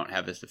reporting. We don't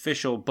have this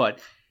official, but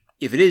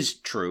if it is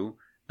true,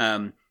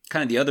 kind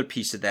of the other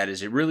piece of that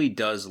is it really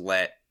does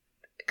let,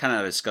 kind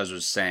of as Scuzz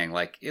was saying,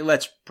 like it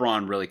lets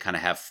Braun really kind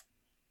of have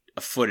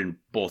a foot in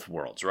both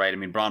worlds, right? I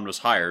mean, Braun was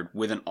hired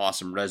with an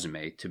awesome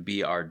resume to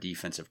be our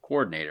defensive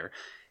coordinator,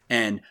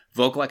 and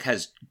Vokalek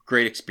has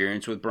great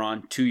experience with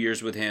Braun, 2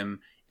 years with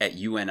him at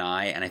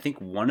UNI, and I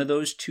think one of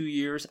those 2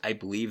 years, I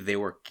believe they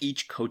were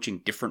each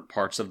coaching different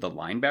parts of the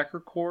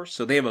linebacker corps,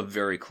 so they have a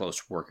very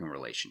close working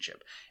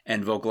relationship.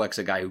 And Vokalek's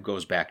a guy who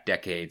goes back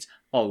decades,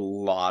 a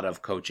lot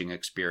of coaching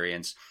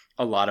experience,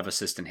 a lot of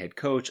assistant head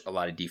coach, a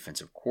lot of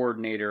defensive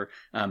coordinator.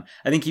 I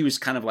think he was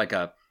kind of like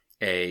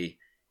a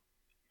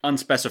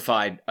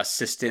unspecified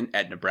assistant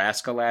at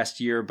Nebraska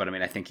last year, but I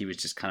mean, I think he was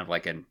just kind of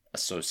like an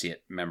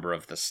associate member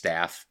of the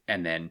staff.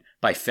 And then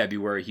by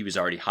February, he was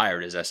already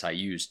hired as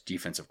SIU's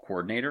defensive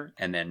coordinator,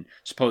 and then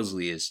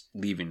supposedly is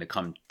leaving to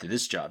come to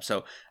this job.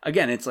 So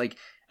again, it's like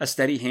a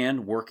steady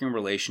hand, working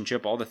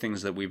relationship, all the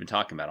things that we've been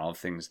talking about, all the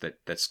things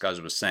that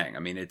Scuzz was saying. I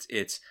mean,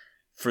 it's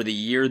for the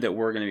year that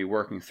we're going to be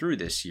working through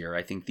this year.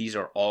 I think these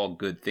are all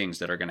good things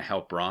that are going to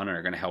help Braun and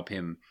are going to help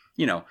him,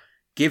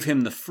 give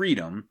him the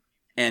freedom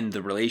and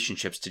the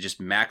relationships to just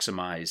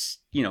maximize,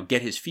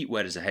 get his feet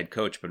wet as a head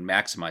coach, but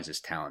maximize his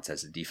talents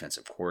as a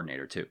defensive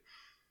coordinator too.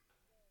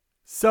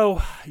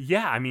 So,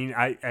 yeah, I mean,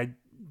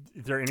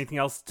 is there anything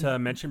else to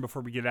mention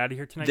before we get out of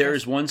here tonight? There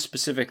is one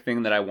specific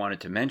thing that I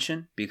wanted to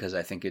mention, because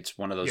I think it's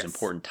one of those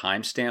important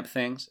timestamp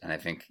things. And I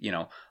think,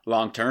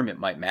 long term, it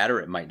might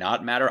matter. It might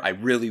not matter. I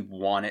really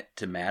want it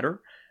to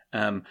matter.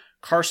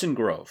 Carson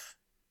Grove,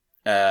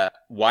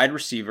 wide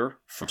receiver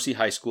from C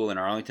High School in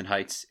Arlington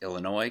Heights,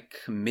 Illinois,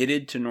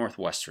 committed to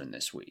Northwestern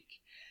this week.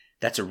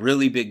 That's a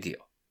really big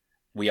deal.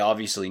 We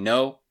obviously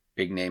know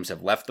big names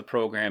have left the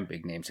program,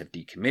 big names have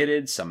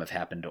decommitted, some have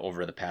happened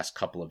over the past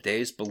couple of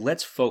days, but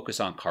let's focus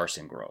on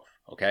Carson Grove,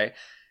 okay?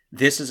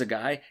 This is a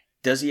guy,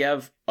 does he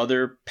have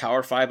other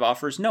Power 5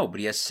 offers? No,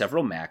 but he has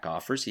several MAC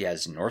offers. He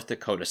has North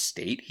Dakota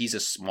State. He's a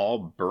small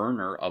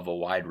burner of a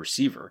wide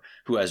receiver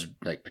who has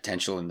like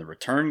potential in the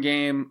return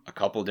game, a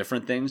couple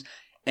different things.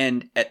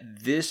 And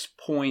at this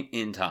point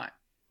in time,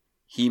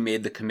 he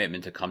made the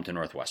commitment to come to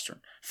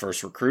Northwestern.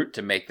 First recruit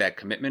to make that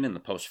commitment in the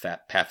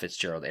post-Pat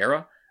Fitzgerald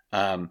era.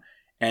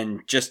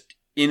 And just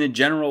in a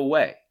general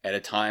way, at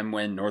a time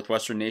when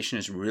Northwestern Nation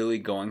is really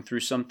going through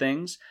some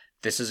things,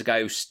 this is a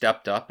guy who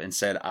stepped up and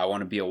said, I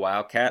want to be a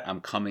Wildcat.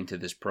 I'm coming to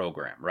this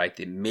program, right?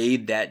 They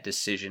made that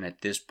decision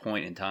at this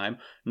point in time.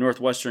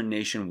 Northwestern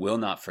Nation will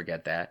not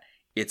forget that.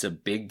 It's a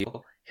big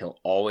deal. He'll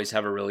always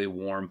have a really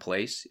warm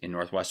place in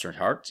Northwestern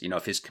hearts.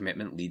 If his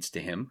commitment leads to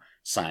him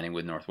signing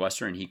with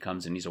Northwestern and he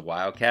comes and he's a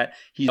Wildcat,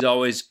 he's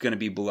always going to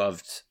be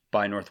beloved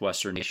by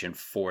Northwestern Nation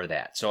for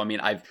that. So, I mean,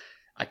 I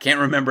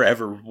can't remember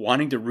ever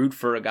wanting to root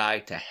for a guy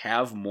to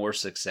have more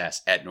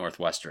success at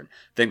Northwestern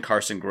than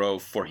Carson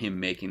Grove for him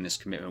making this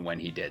commitment when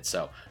he did.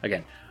 So,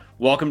 again,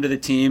 welcome to the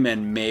team,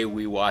 and may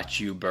we watch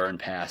you burn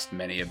past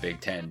many a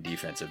Big Ten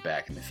defensive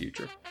back in the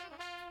future.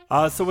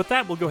 So with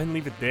that, we'll go ahead and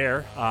leave it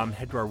there.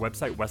 Head to our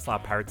website,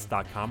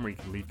 westlawpirates.com, where you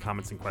can leave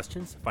comments and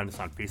questions. Find us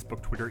on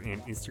Facebook, Twitter, and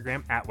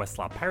Instagram at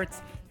westlawpirates,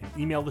 and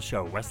email the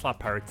show,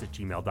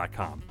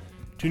 westlawpirates@gmail.com.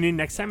 Tune in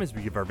next time as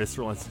we give our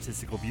visceral and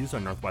statistical views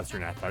on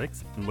Northwestern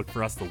athletics, and look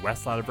for us the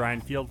west side of Bryan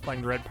Field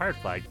flying the red pirate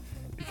flag,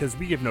 because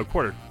we give no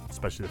quarter,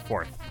 especially the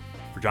fourth.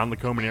 For John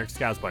Lacombe and Eric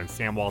Scasby, I'm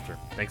Sam Walter.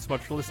 Thanks so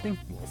much for listening,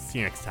 and we'll see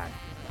you next time.